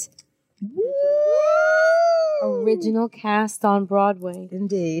Rent. Woo! Original cast on Broadway.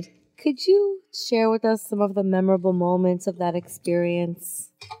 Indeed. Could you share with us some of the memorable moments of that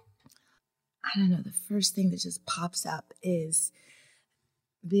experience? I don't know. The first thing that just pops up is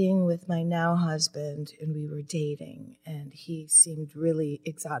being with my now husband, and we were dating, and he seemed really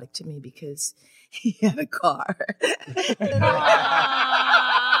exotic to me because he had a car.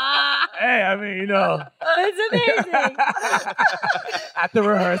 Hey, I mean, It's amazing. At the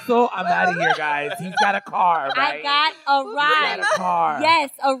rehearsal, I'm out of here, guys. He's got a car, right? I got a ride. He got a car.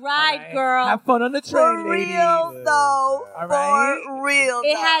 Yes, a ride, girl. Have fun on the train, For ladies. real, though. All right? For real.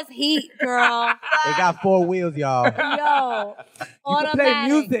 It has heat, girl. It got 4 wheels, y'all. Yo. You can play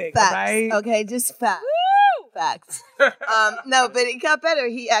music, Facts. right? Okay, just facts. Woo! Facts. No, but it got better.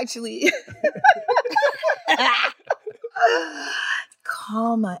 He actually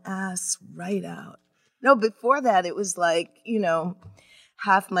calm my ass right out. No, before that, it was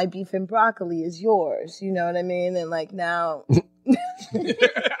half my beef and broccoli is yours. You know what I mean? And now, you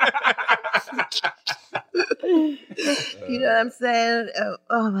know what I'm saying?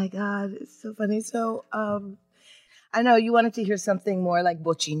 Oh my God, it's so funny. So, I know you wanted to hear something more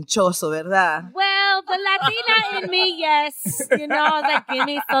bochinchoso, ¿verdad? Well, the Latina in me, yes. I was like, give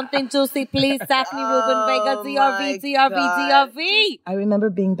me something juicy, please. Daphne, Rubin-Vega, DRV. I remember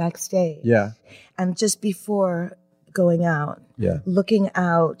being backstage. Yeah. And just before going out, looking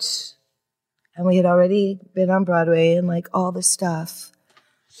out, and we had already been on Broadway and all the stuff.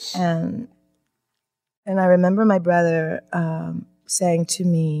 And I remember my brother saying to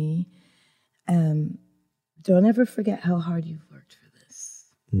me, don't ever forget how hard you've worked for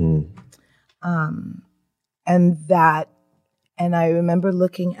this. Mm. And I remember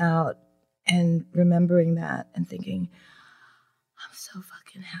looking out and remembering that and thinking, I'm so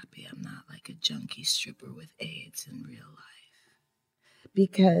fucking happy I'm not a junkie stripper with AIDS in real life.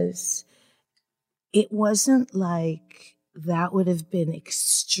 Because it wasn't that would have been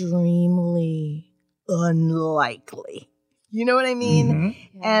extremely unlikely. You know what I mean?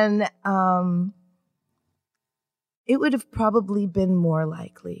 Mm-hmm. And it would have probably been more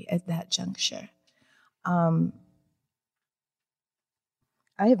likely at that juncture. I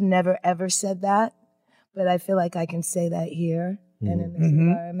have never, ever said that, but I feel like I can say that here and in this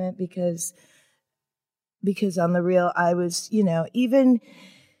environment because on the real, I was, even,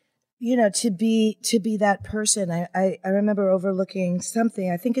 to be that person. I remember overlooking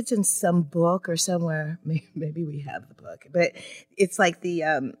something. I think it's in some book or somewhere. Maybe we have the book, but it's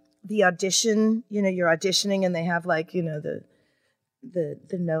the the audition, you're auditioning and they have like, the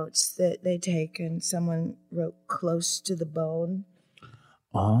notes that they take, and someone wrote "close to the bone."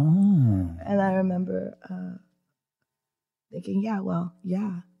 Oh. And I remember thinking, I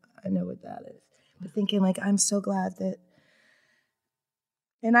know what that is. But thinking like, I'm so glad that,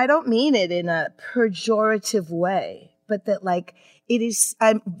 and I don't mean it in a pejorative way, but that like it is.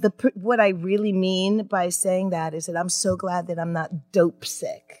 What I really mean by saying that is that I'm so glad that I'm not dope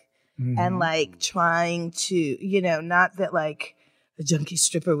sick and like trying to, not that like a junkie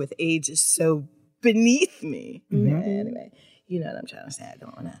stripper with AIDS is so beneath me. Anyway, you know what I'm trying to say. I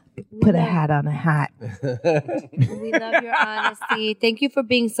don't want to put a hat on a hat. We love your honesty. Thank you for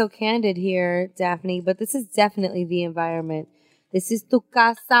being so candid here, Daphne. But this is definitely the environment. This is tu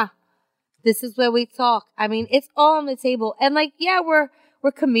casa. This is where we talk. I mean, it's all on the table. And like, yeah, we're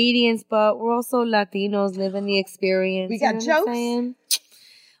comedians, but we're also Latinos living the experience. We got jokes.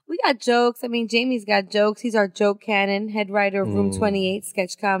 We got jokes. I mean, Jamie's got jokes. He's our joke cannon, head writer of Room 28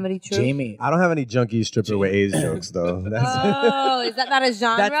 sketch comedy troupe. Jamie. I don't have any junkie stripper with AIDS jokes, though. Is that not a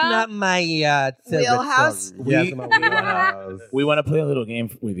genre? That's not my wheelhouse. We want to play a little game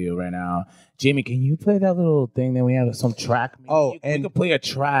with you right now. Jamie, can you play that little thing that we have, some track? Maybe we could play a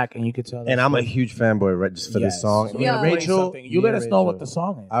track and you could tell us. And I'm a huge fanboy, right, just for this song. So Rachel, you let us know what the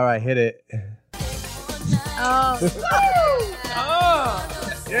song is. All right, hit it.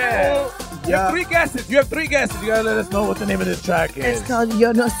 Yeah. You have 3 guesses. You gotta let us know what the name of this track is. It's called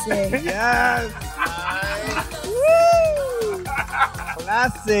Yo No Sé. Yes.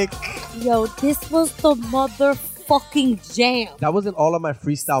 Classic. Yo, this was the motherfucking jam. That wasn't all of my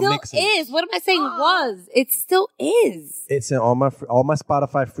freestyle mixes. Still is. What am I saying was? It still is. It's in all my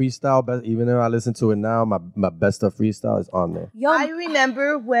Spotify freestyle. But even though I listen to it now, my best of freestyle is on there. Yo, I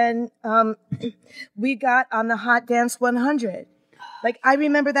remember when we got on the Hot Dance 100. Like, I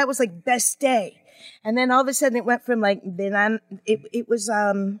remember that was like best day. And then all of a sudden it went from like, it was,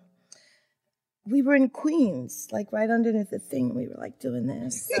 we were in Queens, like right underneath the thing. We were like doing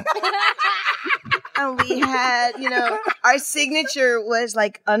this. And we had, our signature was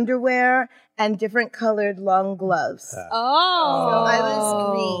like underwear and different colored long gloves. Oh. So I was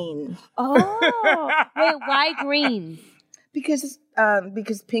green. Oh. Wait, why green? Because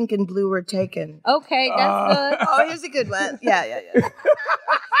pink and blue were taken. Okay, that's good. Oh, here's a good one. Yeah.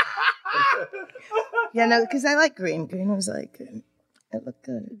 Yeah, no, because I like green. Green was like, it looked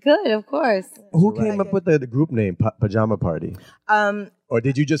good. Good, of course. Who came up with the group name, Pajama Party? Or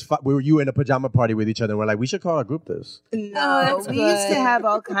did you just, were you in a pajama party with each other and we're like, we should call our group this? No, we used to have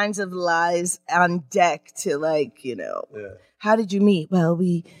all kinds of lies on deck to like, how did you meet? Well,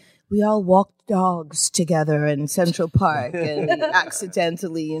 we all walked dogs together in Central Park and we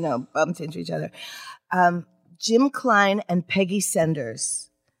accidentally, bumped into each other. Jim Klein and Peggy Senders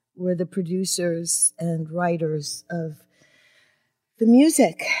were the producers and writers of the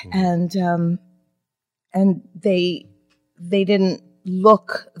music. And they didn't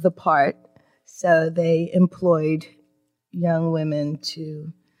look the part, so they employed young women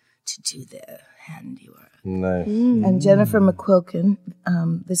to do their handiwork. Nice. And Jennifer McQuilkin,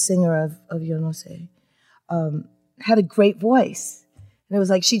 the singer of Yo No Sé, had a great voice. And it was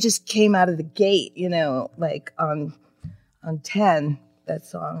like she just came out of the gate, like on 10, that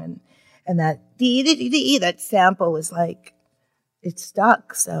song. And that dee-dee-dee-dee, that sample was like, it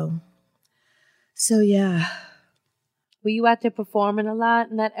stuck. So yeah. Were you out there performing a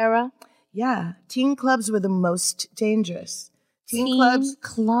lot in that era? Yeah. Teen clubs were the most dangerous. Teen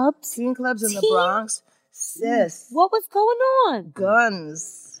clubs in the Bronx. Sis. What was going on?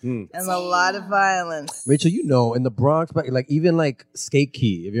 Guns. And a lot of violence. Rachel, in the Bronx, like even like Skate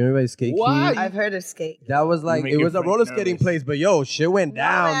Key. Have you ever heard of Skate Key? I've heard of Skate Key. That was like, it was a roller skating place, but shit went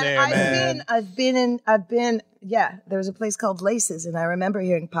down there, man. I've been, there was a place called Laces, and I remember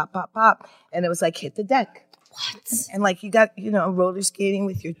hearing pop, pop, pop, and it was like, hit the deck. What? And like you got, roller skating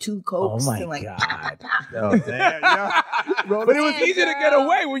with your 2 Cokes. Oh my and like, God. pop, pop, pop. Oh, damn. But it was easy to get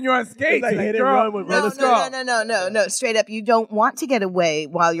away when you're on skates. Like hit and run with roller skating. No. Straight up, you don't want to get away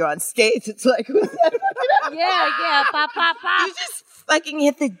while you're on skates. It's like, yeah, pop, pop, pop. You just fucking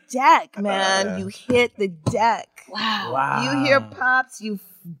hit the deck, man. You hit the deck. Wow. You hear pops, you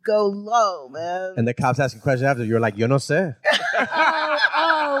go low, man. And the cops asking questions after, you're like, yo no sé.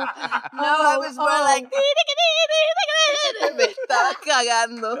 Oh. No, I was more like, me estaba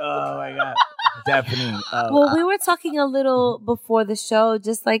cagando. Oh my God. Daphne. Well, we were talking a little before the show,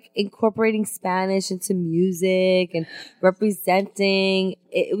 just like incorporating Spanish into music and representing.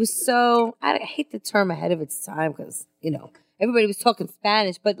 It was so, I hate the term ahead of its time because, everybody was talking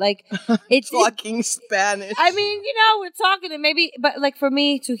Spanish, but like it's talking Spanish. I mean, we're talking and maybe, but like for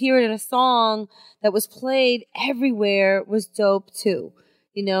me to hear it in a song that was played everywhere was dope too.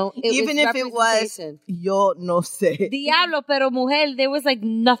 Even if it was yo no sé. Diablo, pero mujer, there was like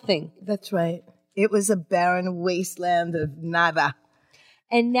nothing. That's right. It was a barren wasteland of nada.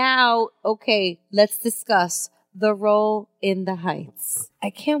 And now, okay, let's discuss the role in the Heights.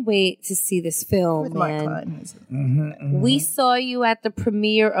 I can't wait to see this film, man. We saw you at the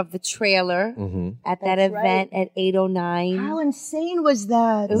premiere of the trailer at that event at 809. How insane was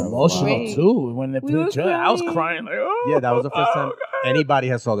that? It was emotional too when they played the trailer. I was crying like, yeah, that was the first time anybody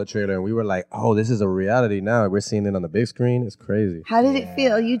has saw the trailer, and we were like, oh, this is a reality now. We're seeing it on the big screen. It's crazy. How did it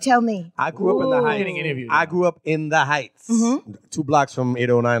feel? You tell me. I grew up in the Heights. I grew up in the Heights, 2 blocks from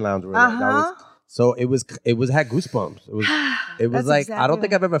 809 Lounge. So it had goosebumps. It was like exactly I don't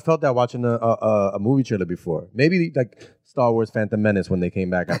think I've ever felt that watching a movie trailer before. Maybe like Star Wars Phantom Menace when they came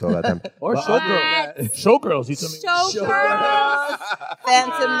back after all that time. Or Showgirls. Showgirls. You told me. Showgirls.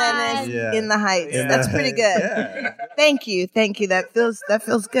 Phantom Menace in the Heights. That's pretty good. Yeah. Thank you. That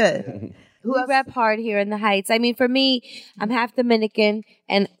feels good. We rep hard here in the Heights. I mean, for me, I'm half Dominican,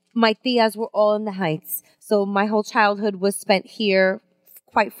 and my tias were all in the Heights. So my whole childhood was spent here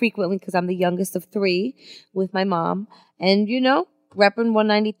quite frequently because I'm the youngest of 3 with my mom. And, repping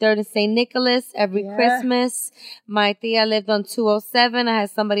 193rd and St. Nicholas every Christmas. My tia lived on 207. I had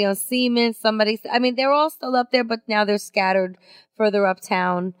somebody on Siemens. They're all still up there, but now they're scattered further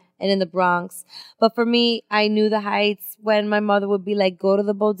uptown and in the Bronx. But for me, I knew the Heights when my mother would be like, go to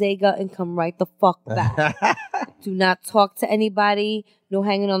the Bodega and come right the fuck back. Do not talk to anybody. No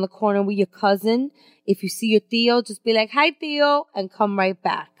hanging on the corner with your cousin. If you see your Theo, just be like, hi, Theo, and come right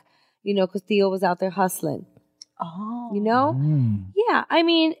back. Because Theo was out there hustling. Oh. Yeah, I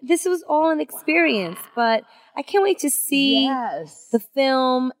mean, this was all an experience, but I can't wait to see the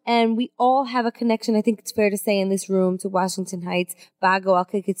film, and we all have a connection. I think it's fair to say in this room to Washington Heights. Bago, I'll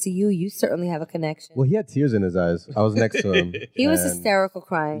kick it to you. You certainly have a connection. Well, he had tears in his eyes. I was next to him. He was hysterical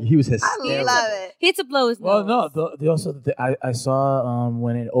crying. He was hysterical. I love it. He had to blow his nose. Well, no, I saw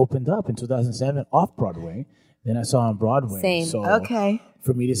when it opened up in 2007 off Broadway. Then I saw on Broadway. Same. So okay.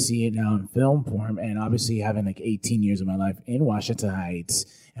 For me to see it now in film form, and obviously having like 18 years of my life in Washington Heights,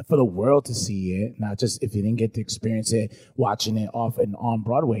 and for the world to see it, not just if you didn't get to experience it, watching it off and on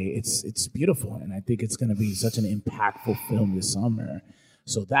Broadway, it's beautiful, and I think it's going to be such an impactful film this summer.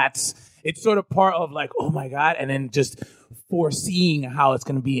 So it's sort of part of like, oh my God, and then just foreseeing how it's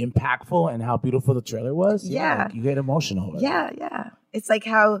going to be impactful and how beautiful the trailer was. Yeah. Like, you get emotional. Yeah. It's like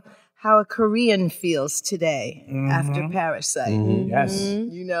how a Korean feels today after Parasite. Mm-hmm. Yes.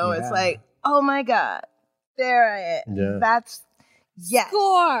 It's like, oh my God, there I am. Yeah. That's,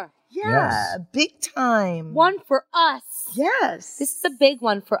 Score. Yeah, big time. One for us. Yes. This is a big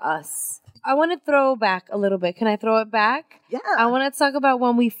one for us. I want to throw back a little bit. Can I throw it back? Yeah. I want to talk about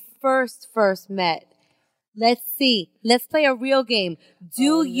when we first met. Let's see. Let's play a real game.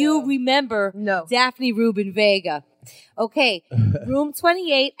 Do you remember Daphne Rubin-Vega? Okay, Room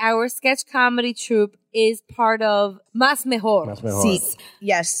 28, our sketch comedy troupe, is part of Más Mejor. Sí.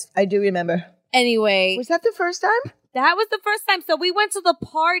 Yes, I do remember. Anyway. Was that the first time? That was the first time. So we went to the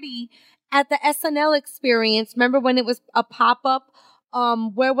party at the SNL Experience. Remember when it was a pop-up?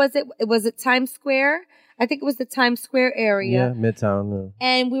 Where was it? Was it Times Square? I think it was the Times Square area. Yeah, Midtown. Yeah.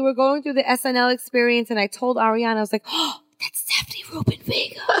 And we were going through the SNL Experience, and I told Ariana, I was like, oh, that's Daphne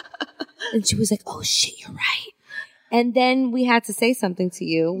Rubin-Vega. And she was like, oh, shit, you're right. And then we had to say something to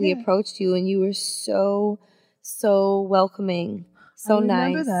you. We approached you, and you were so welcoming, so nice.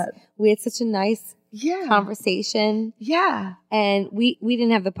 Remember that. We had such a nice conversation. Yeah. And we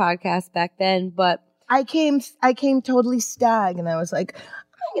didn't have the podcast back then, but I came totally stag, and I was like, I'm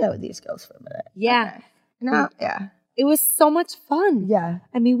hanging out with these girls for a minute. Yeah. Okay. No, yeah. It was so much fun. Yeah.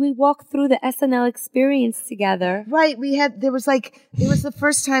 I mean, we walked through the SNL Experience together. Right. It was the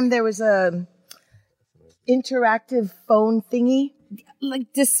first time there was a interactive phone thingy.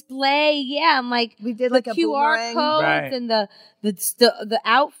 Like display, and like we did the like a QR boomerang. codes and the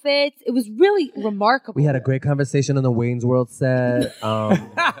outfits. It was really remarkable. We had a great conversation on the Wayne's World set. Well,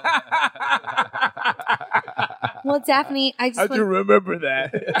 Daphne, I do remember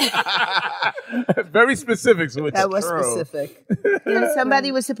that. Very specific. So that was specific. And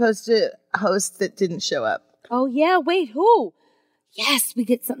somebody was supposed to host that didn't show up. Oh yeah, wait, who? Yes, we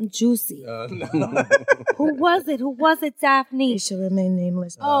get something juicy. No. Who was it, Daphne? It shall remain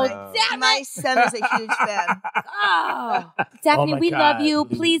nameless. Oh, damn it. My son is a huge fan. Oh, Daphne, we love you.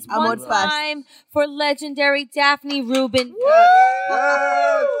 Please, one time for legendary Daphne Rubin.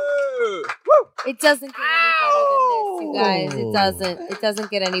 Yes. It doesn't get any better than this. you guys. It doesn't. It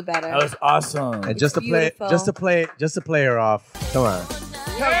doesn't get any better. That was awesome. And just to play her off. Come on.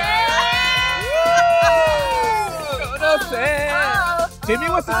 No sé. Jimmy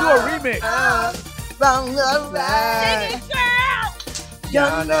wants to do a remix. From the right. Sing it, girl.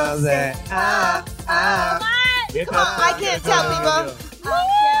 Y'all know that. I can't tell people.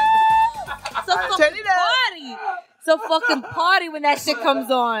 So fucking party. So fucking party when that shit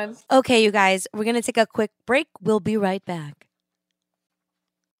comes on. Okay, you guys, we're gonna take a quick break. We'll be right back.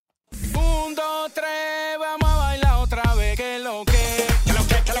 Un, dos, tres, vamos a bailar otra vez. Que lo que, que lo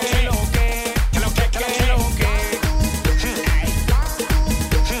que, que lo que, que lo que, que lo que, que lo que.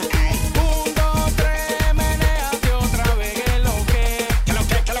 Un, dos, tres, menéate otra vez. Que lo que, que lo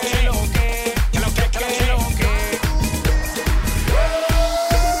que, que lo que, que lo que, que lo que, que lo que.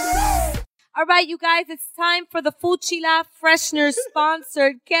 All right, you guys, it's time for the Fuchila Freshener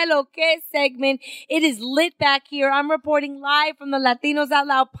sponsored Que Lo Que segment. It is lit back here. I'm reporting live from the Latinos Out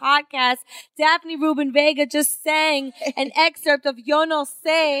Loud podcast. Daphne Rubin-Vega just sang an excerpt of Yo No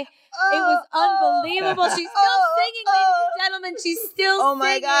Sé. It was unbelievable. She's still singing, ladies and gentlemen. She's still singing. Oh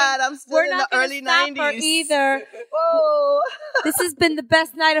my God, I'm still in the early 90s. Her either. Whoa. This has been the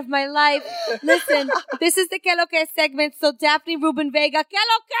best night of my life. Listen, this is the Que Lo Que segment. So Daphne Rubin-Vega, Que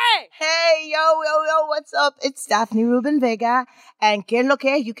Lo Que? Hey, yo, what's up? It's Daphne Rubin-Vega. And Que Lo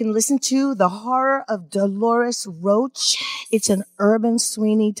Que, you can listen to The Horror of Dolores Roach. It's an urban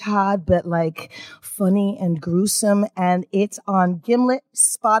Sweeney Todd, but like funny and gruesome. And it's on Gimlet,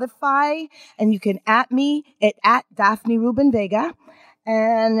 Spotify. And you can @ me at Daphne Rubin-Vega.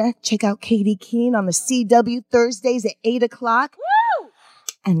 And check out Katie Keene on the CW Thursdays at 8 o'clock. Woo!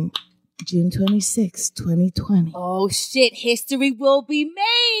 And June 26, 2020. Oh, shit. History will be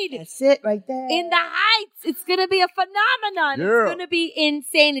made. That's it right there. In the Heights. It's going to be a phenomenon. Yeah. It's going to be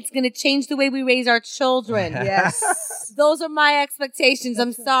insane. It's going to change the way we raise our children. Yes. Those are my expectations.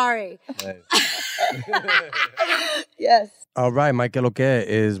 I'm sorry. Yes. All right, my Que Lo Que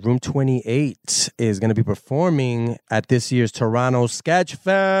is Room 28 is going to be performing at this year's Toronto Sketch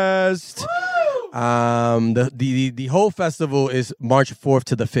Fest. The whole festival is March 4th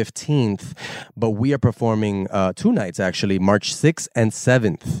to the 15th, but we are performing 2 nights actually, March 6th and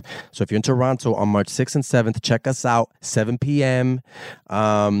 7th. So if you're in Toronto on March 6th and 7th, check us out, 7 p.m.,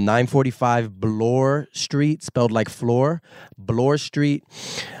 945 Bloor Street, spelled like floor, Bloor Street,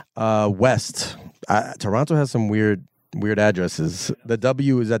 West. Toronto has some weird addresses. The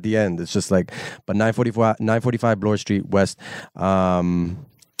W is at the end. It's just like, but 945 Bloor Street West. And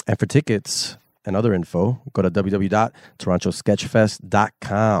for tickets and other info, go to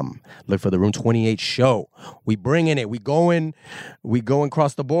www.torontosketchfest.com. Look for the Room 28 show. We bringing it. We going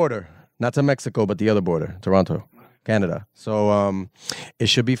across the border. Not to Mexico, but the other border, Toronto, Canada. So it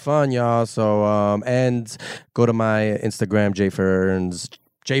should be fun, y'all. So and go to my Instagram, J Ferns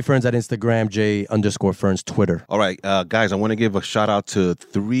at Instagram, J_Ferns Twitter. All right, guys, I want to give a shout out to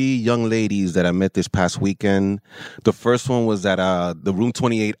 3 young ladies that I met this past weekend. The first one was at the Room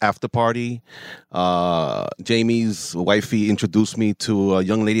 28 after party. Jamie's wifey introduced me to a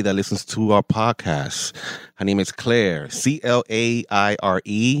young lady that listens to our podcast. Her name is Claire, Claire.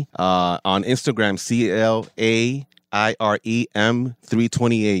 On Instagram,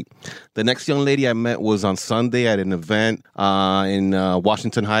 CLAIREM328. The next young lady I met was on Sunday at an event in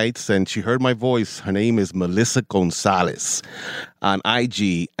Washington Heights, and she heard my voice. Her name is Melissa Gonzalez. On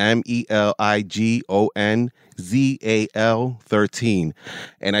IG, MELIGONZAL13.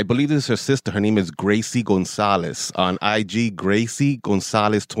 And I believe this is her sister. Her name is Gracie Gonzalez. On IG, Gracie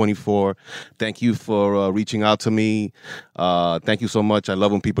Gonzalez 24. Thank you for reaching out to me. Thank you so much. I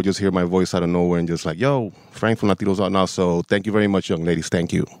love when people just hear my voice out of nowhere and just like, yo, Frank from Latinos Out Now. So thank you very much, young ladies.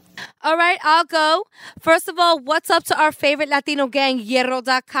 Thank you. All right, I'll go. First of all, what's up to our favorite Latino gang,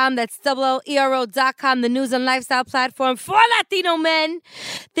 Hierro.com. That's LLERO.com, the news and lifestyle platform for Latino men.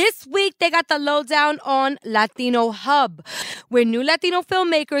 This week, they got the lowdown on Latino Hub, where new Latino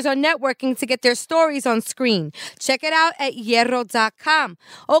filmmakers are networking to get their stories on screen. Check it out at Hierro.com.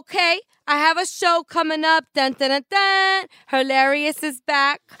 Okay, I have a show coming up. Dun, dun, dun, dun. Hilarious is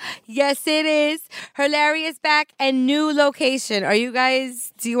back. Yes, it is. Hilarious back and new location.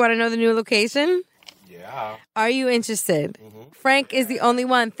 Do you want to know the new location? Yeah. Are you interested? Mm-hmm. Frank is the only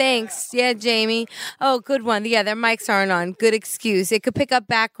one. Thanks. Yeah, Jamie. Oh, good one. Yeah, their mics aren't on. Good excuse. It could pick up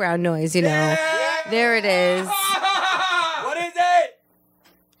background noise, you know. Yeah. There it is. What is it?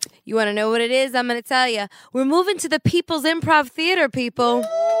 You want to know what it is? I'm going to tell you. We're moving to the People's Improv Theater, people.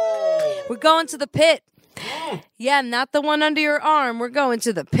 We're going to the pit. Yeah, not the one under your arm. We're going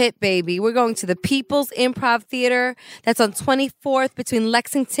to the Pit, baby. We're going to the People's Improv Theater. That's on 24th between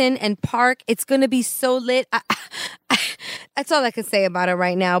Lexington and Park. It's going to be so lit. That's all I can say about it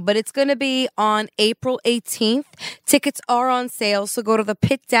right now. But it's going to be on April 18th. Tickets are on sale, so go to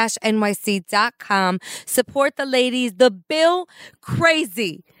thepit-nyc.com. Support the ladies. The bill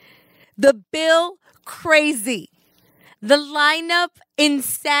crazy. The bill crazy. The lineup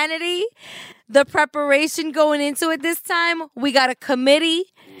insanity. The preparation going into it this time. We got a committee.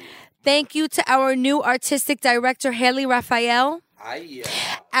 Thank you to our new artistic director, Haley Raphael.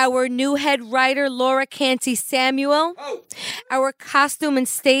 Our new head writer, Laura Canty Samuel. Our costume and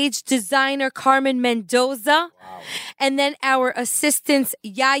stage designer, Carmen Mendoza. And then our assistants,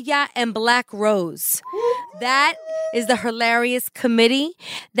 Yaya and Black Rose. That is the hilarious committee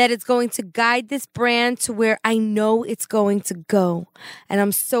that is going to guide this brand to where I know it's going to go. And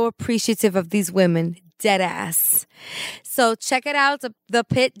I'm so appreciative of these women. Dead ass. So check it out,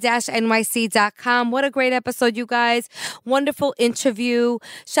 thepit-nyc.com. What a great episode, you guys. Wonderful interview.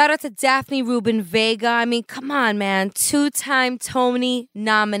 Shout out to Daphne Rubin-Vega. I mean, come on, man. 2-time Tony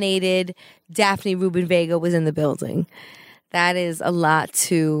nominated Daphne Rubin-Vega was in the building. That is a lot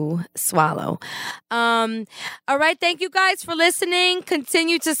to swallow. All right. Thank you guys for listening.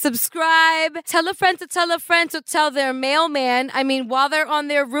 Continue to subscribe. Tell a friend to tell their mailman. I mean, while they're on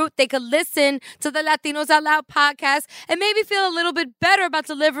their route, they could listen to the Latinos Out Loud podcast and maybe feel a little bit better about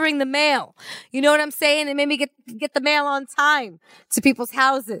delivering the mail. You know what I'm saying? And maybe get the mail on time to people's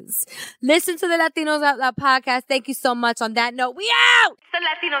houses. Listen to the Latinos Out Loud podcast. Thank you so much. On that note, we out! The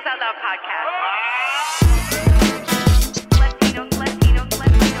Latinos Out Loud podcast.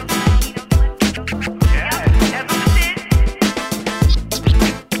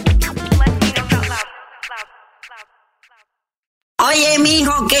 Oye,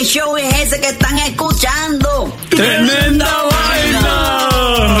 mijo, ¿qué show es ese que están escuchando? ¡Tremenda Vaina!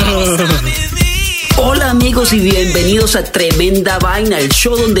 Hola amigos y bienvenidos a Tremenda Vaina, el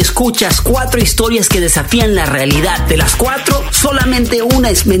show donde escuchas 4 historias que desafían la realidad. De las 4, solamente una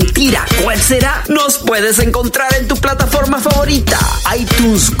es mentira. ¿Cuál será? Nos puedes encontrar en tu plataforma favorita: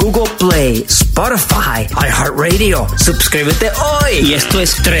 iTunes, Google Play, Spotify, iHeartRadio. Suscríbete hoy. Y esto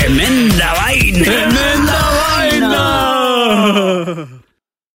es Tremenda Vaina. ¡Tremenda Vaina!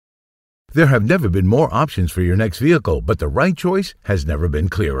 There have never been more options for your next vehicle, but the right choice has never been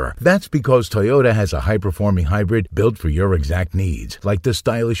clearer. That's because Toyota has a high-performing hybrid built for your exact needs, like the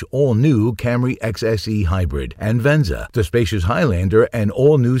stylish all-new Camry XSE Hybrid and Venza, the spacious Highlander and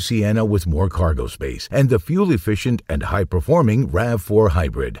all-new Sienna with more cargo space, and the fuel-efficient and high-performing RAV4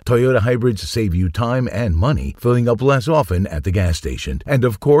 Hybrid. Toyota hybrids save you time and money, filling up less often at the gas station. And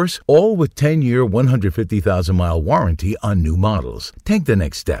of course, all with 10-year, 150,000-mile warranty on new models. Take the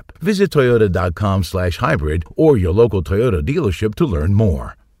next step. Visit Toyota.com/hybrid or your local Toyota dealership to learn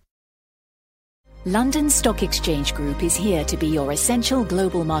more. London Stock Exchange Group is here to be your essential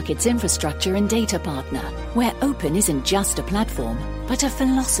global markets infrastructure and data partner, where open isn't just a platform, but a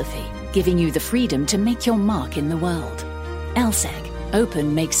philosophy, giving you the freedom to make your mark in the world. LSEG,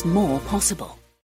 open makes more possible.